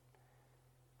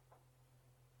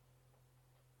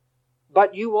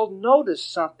 But you will notice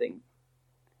something,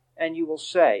 and you will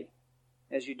say,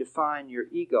 as you define your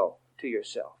ego to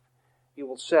yourself, you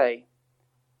will say,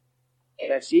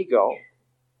 that's ego.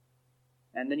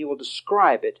 And then you will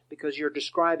describe it because you're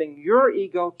describing your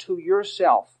ego to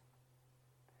yourself.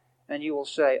 And you will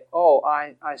say,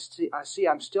 I see,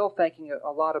 I'm still thinking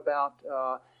a lot about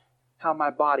how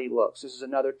my body looks. This is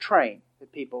another train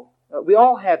that people, we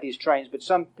all have these trains, but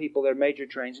some people, they're major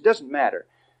trains. It doesn't matter.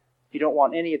 You don't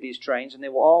want any of these trains, and they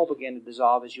will all begin to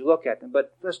dissolve as you look at them.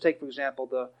 But let's take, for example,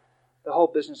 the whole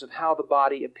business of how the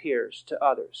body appears to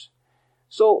others.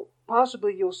 So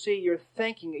possibly you'll see you're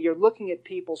looking at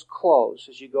people's clothes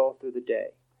as you go through the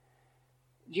day.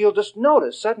 You'll just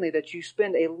notice suddenly that you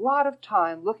spend a lot of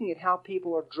time looking at how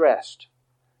people are dressed.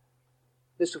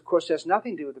 This, of course, has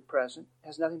nothing to do with the present,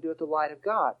 has nothing to do with the light of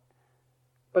God.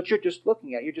 But you're just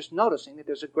looking at it, you're just noticing that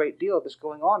there's a great deal of this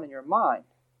going on in your mind.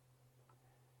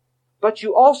 But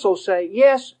you also say,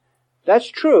 yes, that's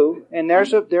true, and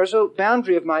there's a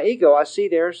boundary of my ego. I see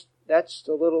that's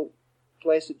the little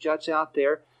place that juts out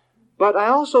there. But I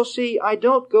also see I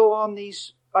don't go on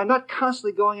these, I'm not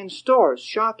constantly going in stores,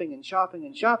 shopping and shopping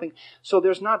and shopping. So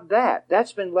there's not that.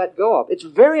 That's been let go of. It's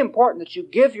very important that you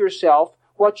give yourself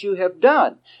what you have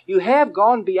done. You have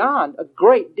gone beyond a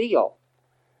great deal.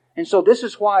 And so this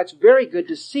is why it's very good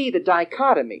to see the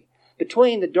dichotomy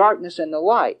between the darkness and the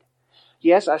light.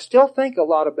 Yes, I still think a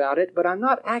lot about it, but I'm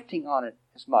not acting on it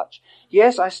as much.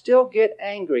 Yes, I still get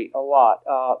angry a lot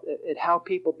at how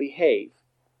people behave,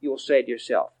 you will say to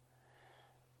yourself.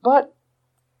 But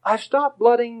I've stopped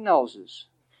blooding noses.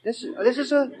 This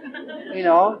is a,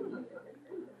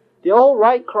 the old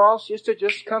right cross used to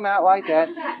just come out like that.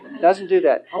 Doesn't do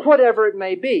that. Or whatever it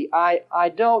may be. I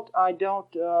don't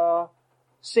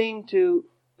seem to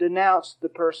denounce the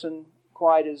person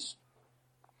quite as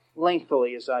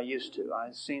lengthily as I used to.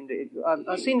 I seem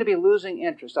to be losing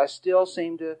interest. I still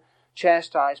seem to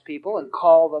chastise people and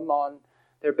call them on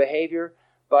their behavior,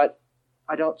 but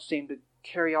I don't seem to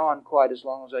carry on quite as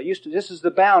long as I used to. This is the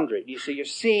boundary. You see, you're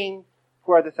seeing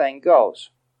where the thing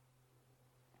goes.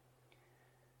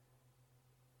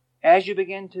 As you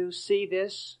begin to see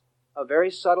this, a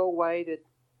very subtle way that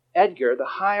Edgar, the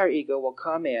higher ego, will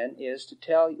come in is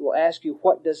will ask you,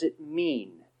 what does it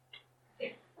mean?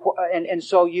 And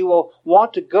so you will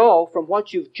want to go from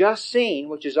what you've just seen,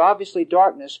 which is obviously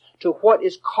darkness, to what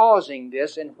is causing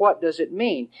this and what does it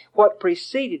mean? What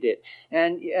preceded it?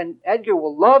 And Edgar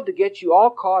will love to get you all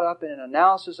caught up in an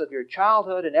analysis of your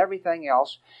childhood and everything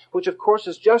else, which of course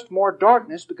is just more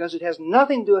darkness because it has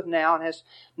nothing to do with now and has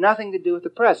nothing to do with the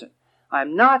present.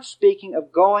 I'm not speaking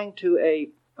of going to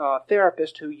a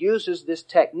therapist who uses this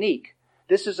technique.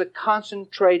 This is a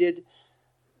concentrated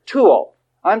tool.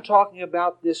 I'm talking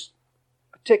about this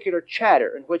particular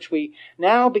chatter in which we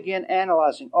now begin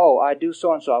analyzing, oh, I do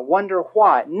so-and-so, I wonder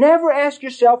why. Never ask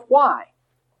yourself why.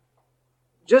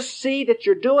 Just see that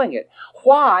you're doing it.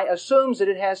 Why assumes that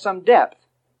it has some depth.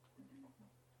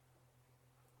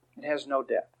 It has no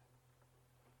depth.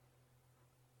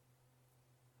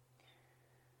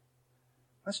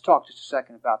 Let's talk just a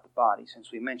second about the body,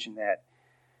 since we mentioned that.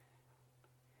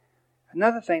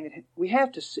 Another thing that we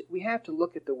have to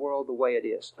look at the world the way it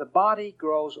is. The body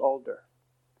grows older.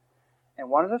 And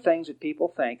one of the things that people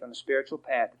think on the spiritual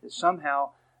path is somehow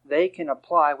they can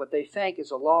apply what they think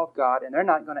is a law of God and they're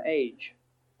not going to age.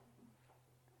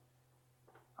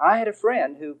 I had a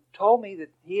friend who told me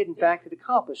that he had in fact had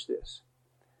accomplished this.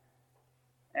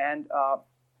 And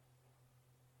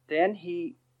then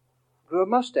he grew a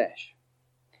mustache.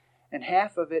 And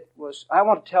half of it was, I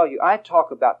want to tell you, I talk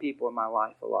about people in my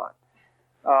life a lot.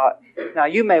 Now,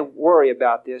 you may worry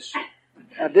about this.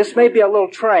 This may be a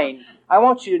little train. I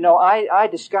want you to know I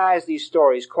disguise these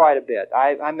stories quite a bit.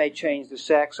 I may change the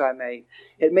sex.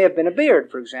 It may have been a beard,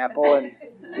 for example, and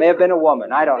it may have been a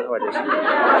woman. I don't know what it is.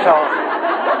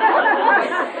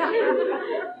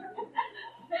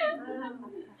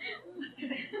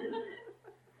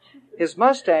 His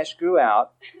mustache grew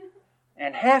out,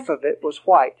 and half of it was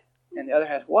white, and the other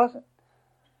half wasn't.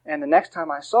 And the next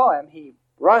time I saw him, he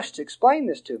rushed to explain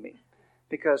this to me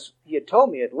because he had told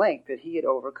me at length that he had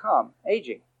overcome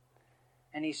aging.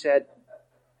 And he said,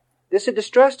 this had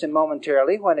distressed him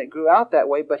momentarily when it grew out that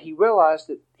way, but he realized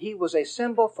that he was a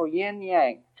symbol for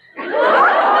yin-yang.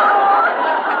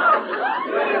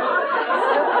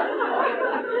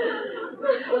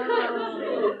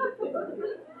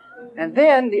 And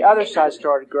then the other side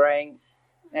started graying,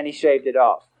 and he shaved it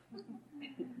off.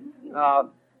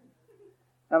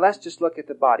 Now let's just look at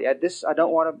the body. I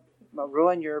don't want to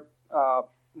ruin your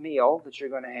meal that you're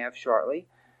going to have shortly,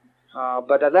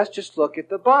 but let's just look at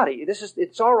the body.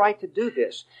 It's all right to do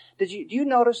this. Do you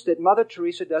notice that Mother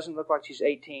Teresa doesn't look like she's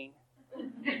 18?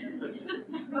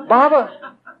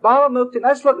 Baba Muktananda.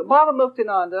 Let's look. Baba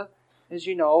Muktananda, as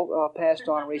you know, passed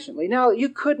on recently. Now you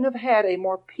couldn't have had a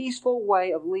more peaceful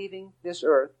way of leaving this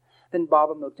earth than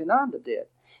Baba Muktananda did.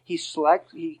 He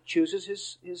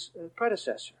chooses his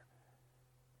predecessor.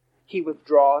 He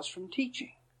withdraws from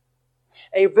teaching.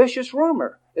 A vicious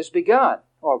rumor has begun,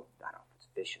 or I don't know if it's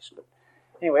vicious, but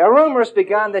anyway, a rumor has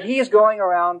begun that he is going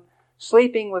around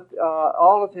sleeping with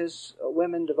all of his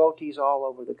women devotees all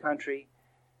over the country,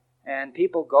 and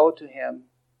people go to him,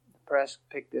 the press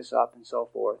pick this up and so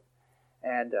forth,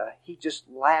 and he just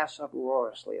laughs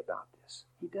uproariously about this.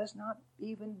 He does not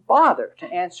even bother to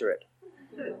answer it.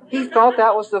 He thought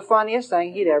that was the funniest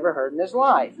thing he'd ever heard in his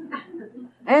life.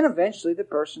 And eventually the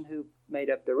person who made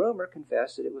up the rumor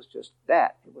confessed that it was just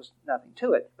that. It was nothing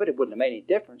to it. But it wouldn't have made any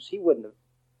difference. He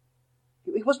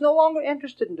was no longer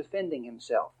interested in defending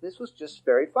himself. This was just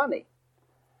very funny.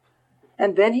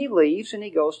 And then he leaves and he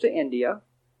goes to India,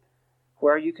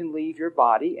 where you can leave your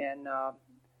body and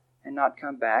not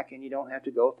come back, and you don't have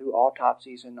to go through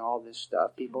autopsies and all this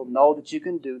stuff. People know that you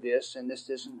can do this, and this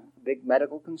isn't a big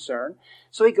medical concern.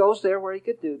 So he goes there where he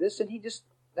could do this, and he just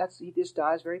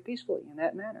dies very peacefully in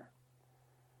that manner.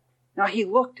 Now, he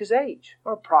looked his age,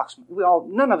 or approximately.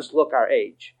 None of us look our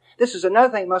age. This is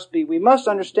another thing we must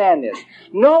understand this.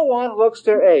 No one looks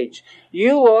their age.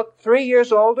 You look 3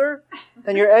 years older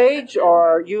than your age,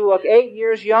 or you look 8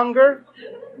 years younger,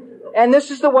 and this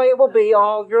is the way it will be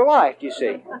all of your life, you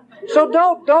see. So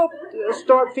don't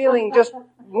start feeling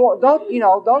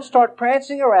don't start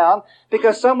prancing around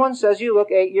because someone says you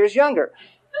look 8 years younger.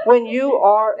 When you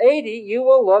are 80, you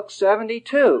will look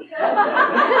 72.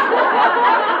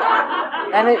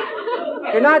 And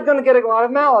you're not going to get a lot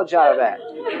of mileage out of that.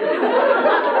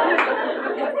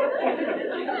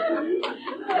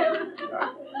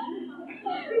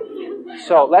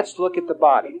 So let's look at the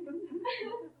body.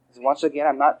 Once again,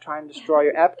 I'm not trying to destroy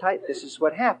your appetite. This is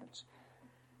what happens.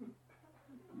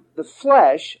 The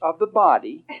flesh of the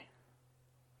body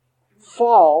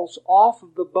falls off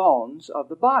of the bones of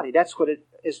the body. That's what it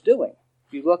is doing.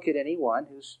 If you look at anyone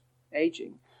who's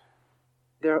aging,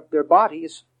 their body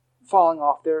is falling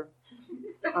off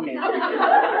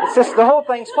it's just the whole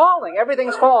thing's falling.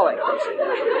 Everything's falling.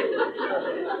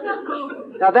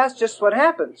 Now that's just what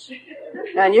happens.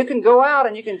 And you can go out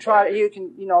and you can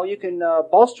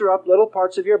bolster up little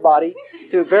parts of your body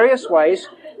through various ways,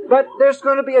 but there's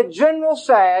going to be a general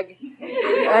sag,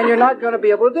 and you're not going to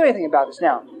be able to do anything about this.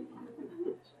 Now,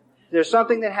 there's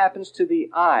something that happens to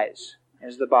the eyes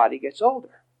as the body gets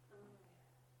older.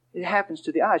 It happens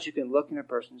to the eyes. You can look in a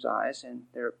person's eyes, and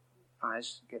their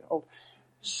eyes get old.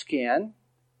 Skin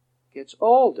gets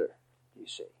older, you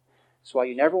see. That's why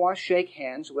you never want to shake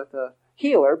hands with a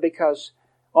healer, because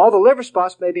all the liver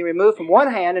spots may be removed from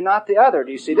one hand and not the other.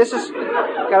 Do you see? You've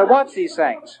got to watch these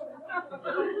things.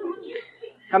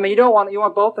 You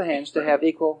want both the hands to have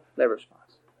equal liver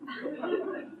spots.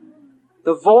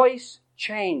 The voice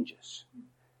changes.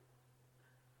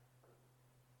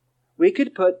 We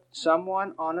could put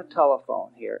someone on a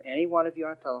telephone here, any one of you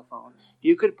on a telephone.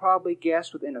 You could probably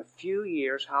guess within a few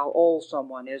years how old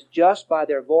someone is just by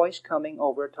their voice coming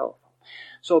over a telephone.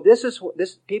 So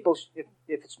people, if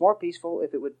it's more peaceful,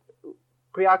 if it would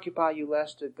preoccupy you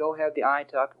less to go have the eye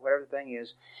tuck, or whatever the thing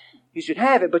is, you should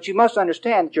have it, but you must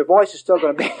understand that your voice is still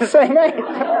going to be the same age.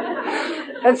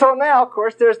 And so now, of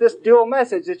course, there's this dual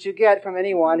message that you get from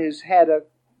anyone who's had a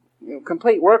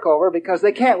complete workover, because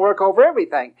they can't work over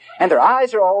everything. And their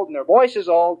eyes are old, and their voice is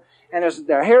old, and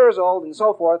their hair is old, and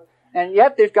so forth. And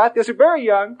yet they've got this very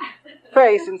young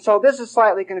face, and so this is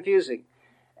slightly confusing.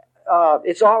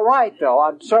 It's all right, though.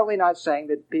 I'm certainly not saying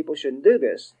that people shouldn't do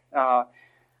this.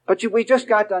 But we just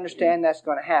got to understand that's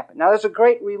going to happen. Now, there's a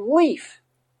great relief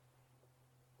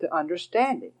to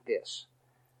understanding this.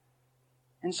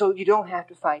 And so you don't have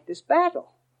to fight this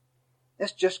battle.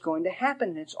 That's just going to happen,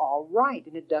 and it's all right,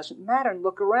 and it doesn't matter. And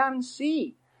look around and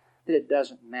see that it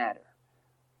doesn't matter.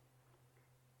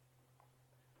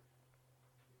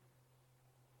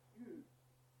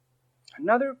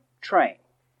 Another train,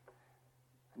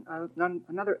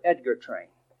 another Edgar train,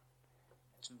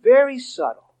 it's very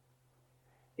subtle,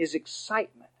 is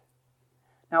excitement.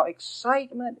 Now,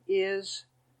 excitement is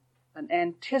an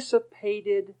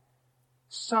anticipated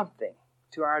something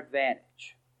to our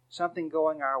advantage, something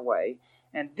going our way.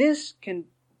 And this can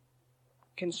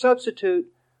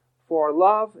substitute for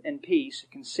love and peace.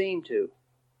 It can seem to.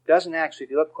 It doesn't actually,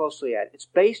 if you look closely at it. It's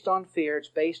based on fear. It's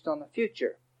based on the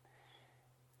future.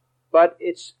 But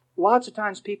it's lots of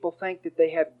times people think that they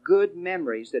have good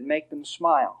memories that make them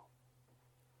smile.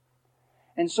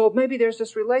 And so maybe there's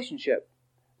this relationship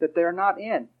that they're not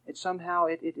in. It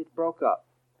broke up.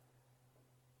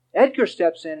 Edgar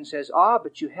steps in and says,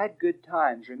 but you had good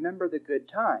times. Remember the good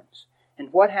times.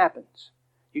 And what happens?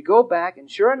 You go back, and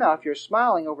sure enough, you're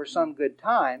smiling over some good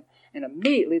time, and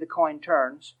immediately the coin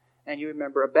turns, and you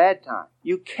remember a bad time.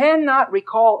 You cannot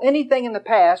recall anything in the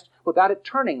past without it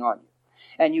turning on you.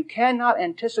 And you cannot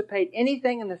anticipate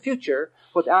anything in the future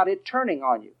without it turning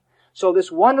on you. So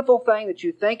this wonderful thing that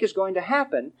you think is going to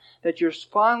happen, that you're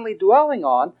fondly dwelling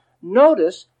on,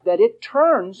 notice that it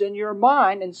turns in your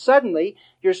mind, and suddenly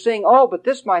you're seeing, but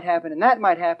this might happen, and that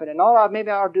might happen, and maybe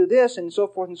I'll do this, and so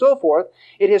forth and so forth.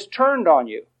 It has turned on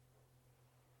you.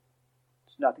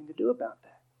 There's nothing to do about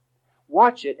that.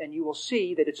 Watch it, and you will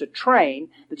see that it's a train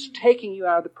that's taking you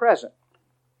out of the present.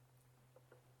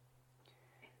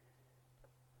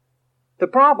 The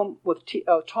problem with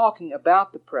talking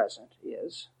about the present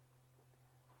is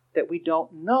that we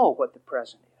don't know what the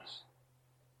present is.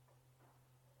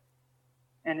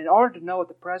 And in order to know what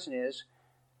the present is,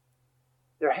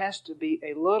 there has to be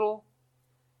a little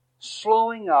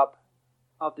slowing up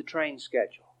of the train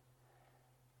schedule.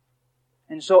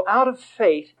 And so out of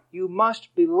faith, you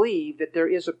must believe that there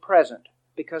is a present,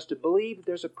 because to believe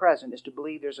there's a present is to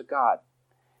believe there's a God.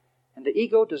 And the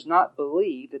ego does not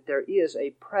believe that there is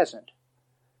a present.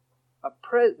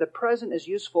 The present is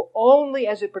useful only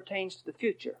as it pertains to the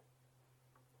future.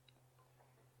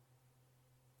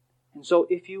 And so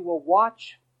if you will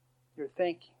watch your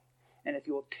thinking, and if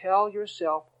you will tell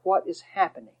yourself what is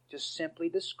happening, just simply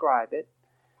describe it.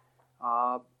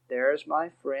 There's my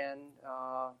friend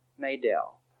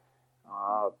Maydell.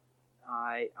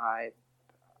 I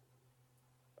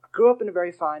grew up in a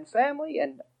very fine family,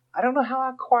 and I don't know how I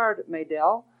acquired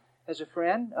Maydell as a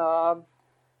friend.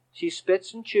 She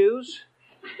spits and chews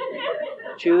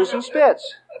and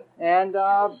spits. And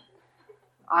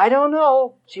I don't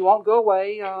know. She won't go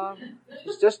away.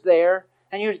 She's just there.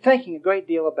 And you're thinking a great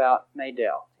deal about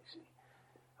Maydell.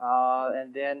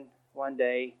 And then one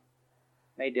day,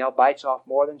 Maydell bites off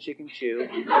more than she can chew.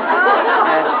 And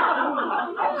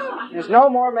there's no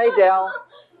more Maydell.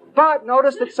 But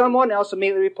notice that someone else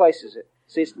immediately replaces it.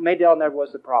 See, Maydell never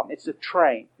was the problem. It's the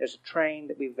train. There's a train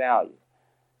that we value.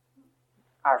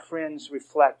 Our friends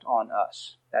reflect on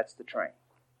us. That's the train.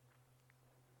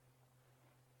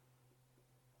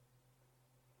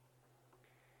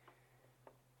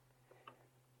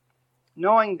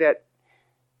 Knowing that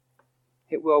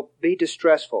it will be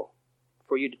distressful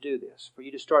for you to do this, for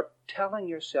you to start telling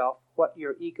yourself what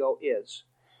your ego is,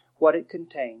 what it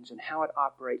contains, and how it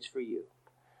operates for you,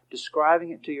 describing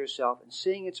it to yourself and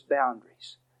seeing its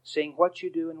boundaries, seeing what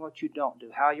you do and what you don't do,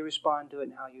 how you respond to it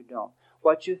and how you don't,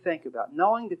 what you think about,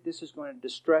 knowing that this is going to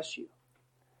distress you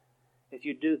if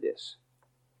you do this.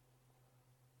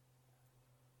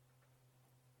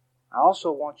 I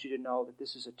also want you to know that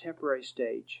this is a temporary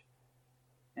stage,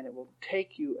 and it will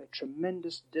take you a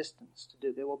tremendous distance to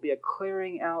do. There will be a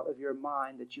clearing out of your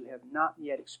mind that you have not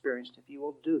yet experienced if you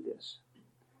will do this.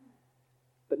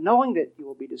 But knowing that you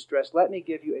will be distressed, let me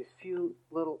give you a few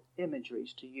little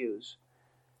imageries to use.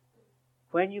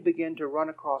 When you begin to run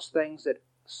across things that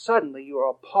suddenly you are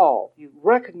appalled, you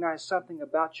recognize something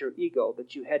about your ego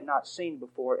that you had not seen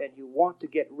before, and you want to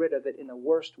get rid of it in the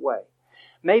worst way.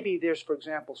 Maybe there's, for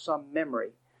example, some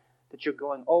memory that you're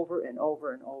going over and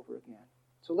over and over again.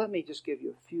 So let me just give you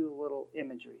a few little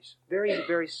imageries, very,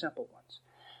 very simple ones.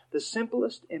 The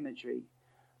simplest imagery,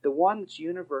 the one that's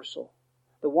universal,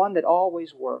 the one that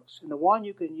always works, and the one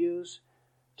you can use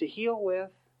to heal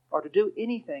with or to do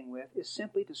anything with, is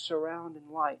simply to surround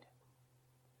in light.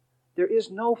 There is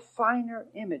no finer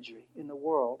imagery in the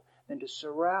world than to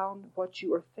surround what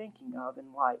you are thinking of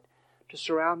in light, to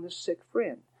surround this sick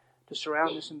friend, to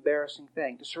surround this embarrassing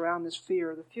thing, to surround this fear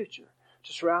of the future,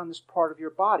 to surround this part of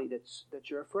your body that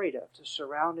you're afraid of, to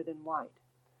surround it in light.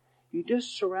 You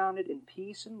just surround it in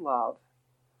peace and love,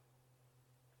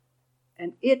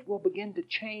 and it will begin to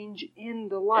change in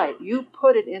the light. You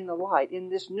put it in the light, in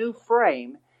this new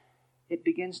frame, it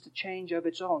begins to change of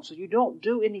its own. So you don't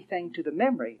do anything to the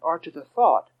memory or to the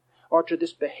thought or to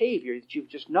this behavior that you've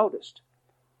just noticed,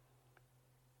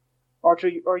 or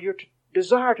your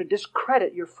desire to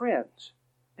discredit your friends.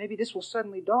 Maybe this will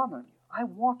suddenly dawn on you. I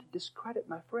want to discredit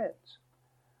my friends.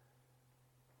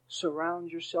 Surround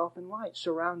yourself in light.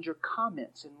 Surround your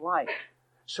comments in light.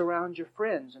 Surround your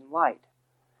friends in light.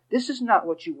 This is not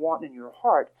what you want in your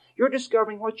heart. You're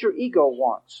discovering what your ego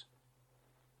wants.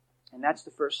 And that's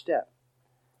the first step.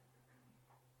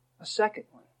 A second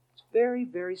one. It's very,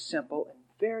 very simple and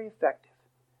very effective.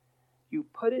 You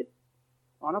put it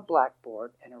on a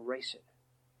blackboard and erase it.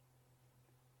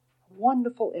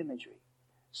 Wonderful imagery.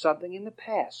 Something in the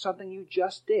past, something you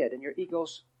just did, and your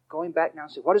ego's going back now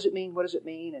and saying, what does it mean, what does it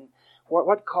mean, and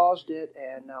what caused it,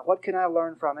 and what can I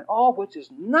learn from it, all of which is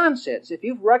nonsense. If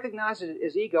you've recognized it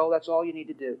as ego, that's all you need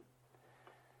to do.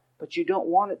 But you don't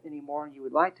want it anymore, and you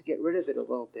would like to get rid of it a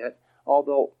little bit,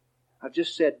 although I've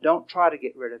just said don't try to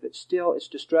get rid of it. Still, it's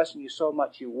distressing you so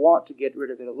much you want to get rid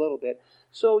of it a little bit,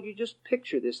 so you just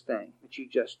picture this thing that you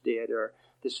just did, or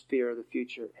this fear of the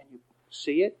future, and you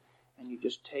see it, and you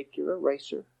just take your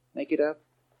eraser, make it a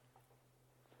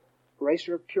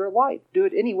eraser of pure light. Do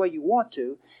it any way you want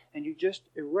to, and you just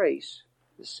erase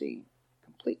the scene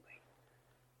completely.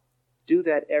 Do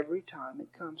that every time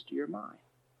it comes to your mind.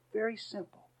 Very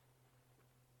simple.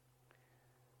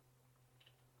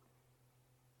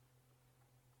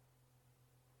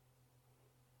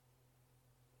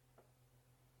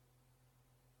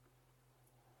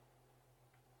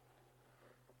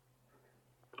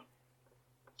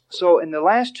 So in the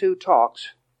last two talks,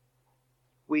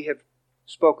 we have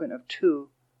spoken of two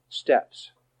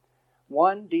steps.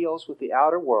 One deals with the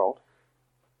outer world,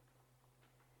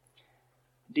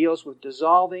 deals with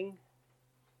dissolving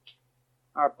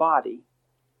our body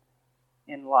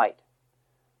in light,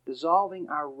 dissolving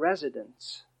our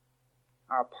residence,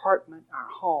 our apartment, our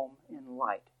home in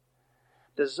light.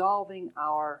 dissolving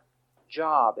our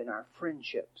job and our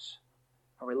friendships,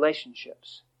 our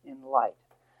relationships in light,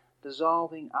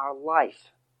 dissolving our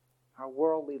life, our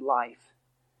worldly life,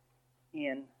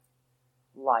 in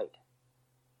light.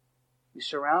 We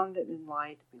surround it in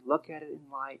light, we look at it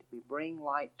in light, we bring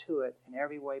light to it in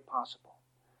every way possible.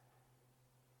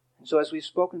 And so as we've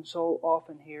spoken so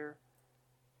often here,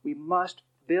 we must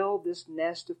build this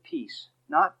nest of peace,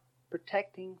 not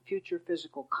protecting future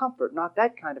physical comfort, not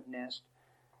that kind of nest,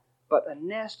 but a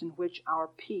nest in which our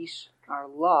peace, our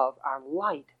love, our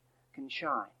light can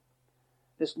shine.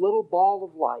 This little ball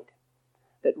of light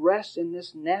that rests in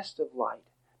this nest of light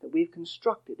that we've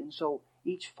constructed. And so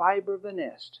each fiber of the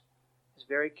nest is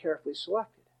very carefully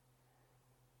selected.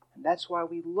 And that's why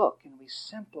we look and we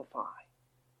simplify.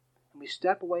 And we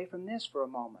step away from this for a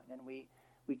moment and we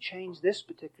change this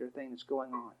particular thing that's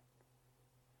going on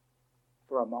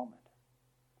for a moment.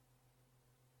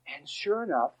 And sure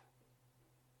enough,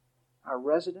 our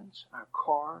residence, our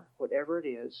car, whatever it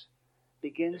is,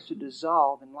 begins to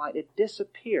dissolve in light. It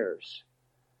disappears.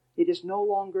 It is no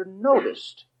longer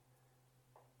noticed.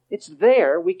 It's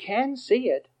there, we can see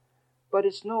it, but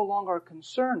it's no longer a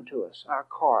concern to us. Our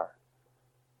car,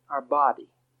 our body,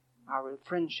 our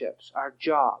friendships, our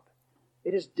job.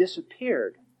 It has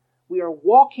disappeared. We are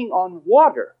walking on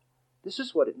water. This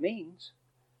is what it means.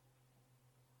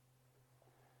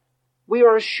 We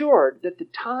are assured that the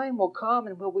time will come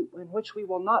in which we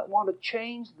will not want to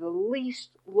change the least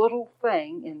little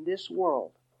thing in this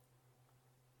world.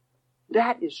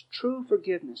 That is true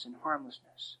forgiveness and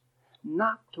harmlessness.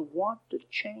 Not to want to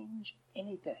change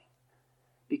anything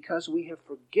because we have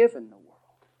forgiven the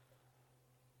world.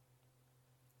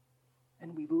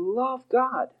 And we love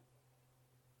God.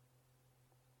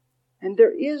 And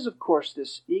there is, of course,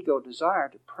 this ego desire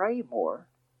to pray more.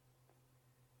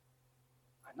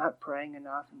 I'm not praying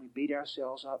enough, and we beat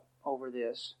ourselves up over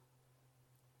this.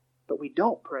 But we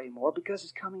don't pray more because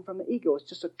it's coming from the ego. It's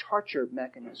just a torture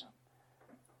mechanism.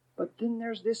 But then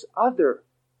there's this other,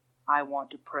 I want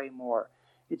to pray more.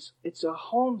 It's a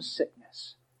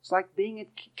homesickness. It's like being at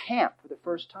camp for the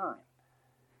first time.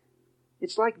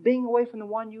 It's like being away from the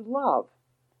one you love.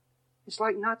 It's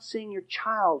like not seeing your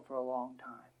child for a long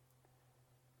time.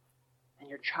 And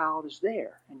your child is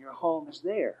there, and your home is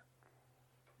there.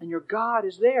 And your God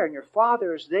is there, and your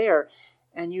Father is there.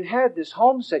 And you have this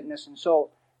homesickness, and so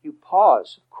you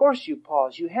pause. Of course you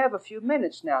pause. You have a few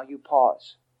minutes now, you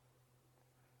pause.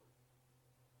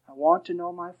 I want to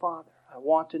know my Father. I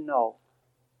want to know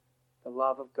the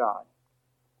love of God.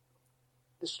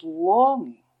 This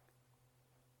longing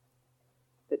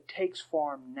that takes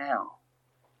form now.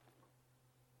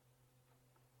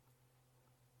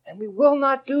 And we will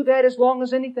not do that as long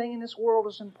as anything in this world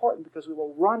is important, because we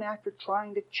will run after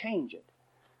trying to change it.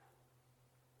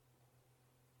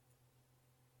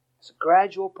 It's a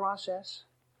gradual process.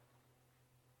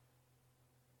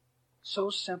 So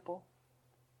simple.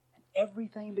 And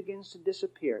everything begins to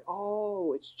disappear.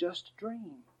 Oh, it's just a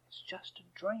dream. It's just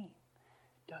a dream.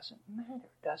 It doesn't matter.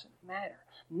 It doesn't matter.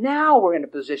 Now we're in a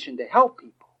position to help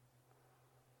people.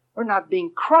 We're not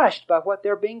being crushed by what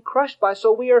they're being crushed by.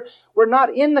 So we're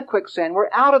not in the quicksand. We're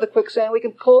out of the quicksand. We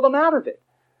can pull them out of it.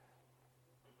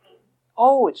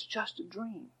 Oh, it's just a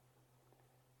dream.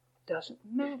 It doesn't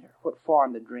matter what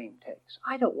form the dream takes.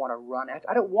 I don't want to run after.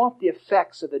 I don't want the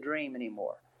effects of the dream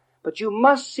anymore. But you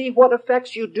must see what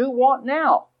effects you do want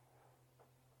now.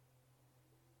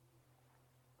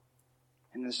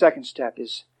 And the second step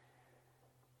is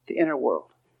the inner world.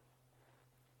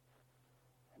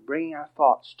 Bringing our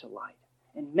thoughts to light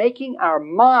and making our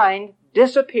mind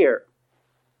disappear.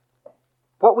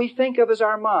 What we think of as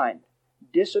our mind,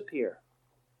 disappear.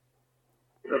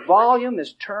 The volume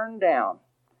is turned down.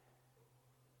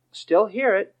 Still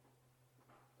hear it,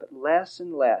 but less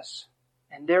and less.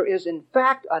 And there is, in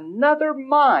fact, another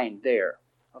mind there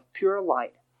of pure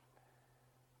light.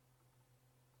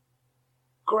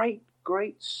 Great,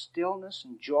 great stillness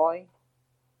and joy.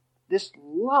 This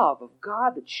love of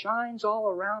God that shines all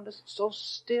around us. It's so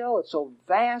still. It's so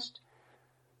vast.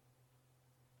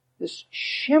 This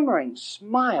shimmering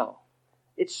smile.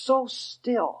 It's so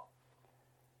still.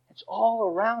 It's all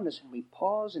around us, and we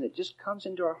pause, and it just comes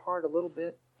into our heart a little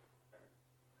bit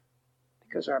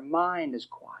because our mind is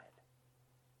quiet.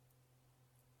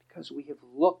 Because we have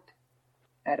looked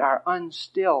at our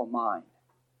unstill mind.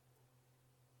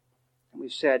 And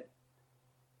we've said,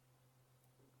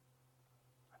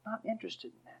 I'm not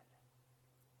interested in that.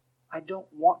 I don't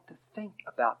want to think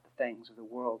about the things of the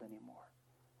world anymore.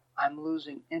 I'm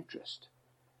losing interest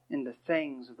in the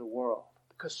things of the world,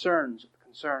 the concerns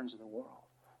of the world,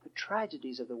 the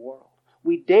tragedies of the world.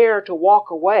 We dare to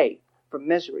walk away from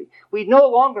misery. We no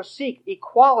longer seek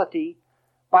equality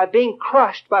by being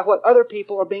crushed by what other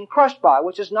people are being crushed by,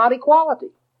 which is not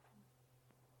equality.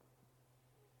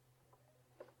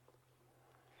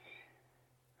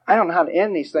 I don't know how to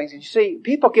end these things. And you see,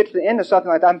 people get to the end of something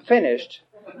like, I'm finished.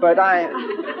 But I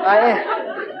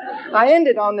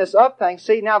ended on this up thing.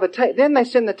 See, now then they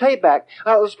send the tape back.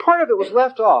 Part of it was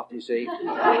left off, you see.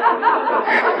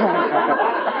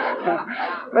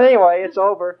 But anyway, it's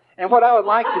over. And what I would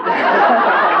like to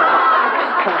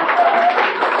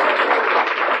do...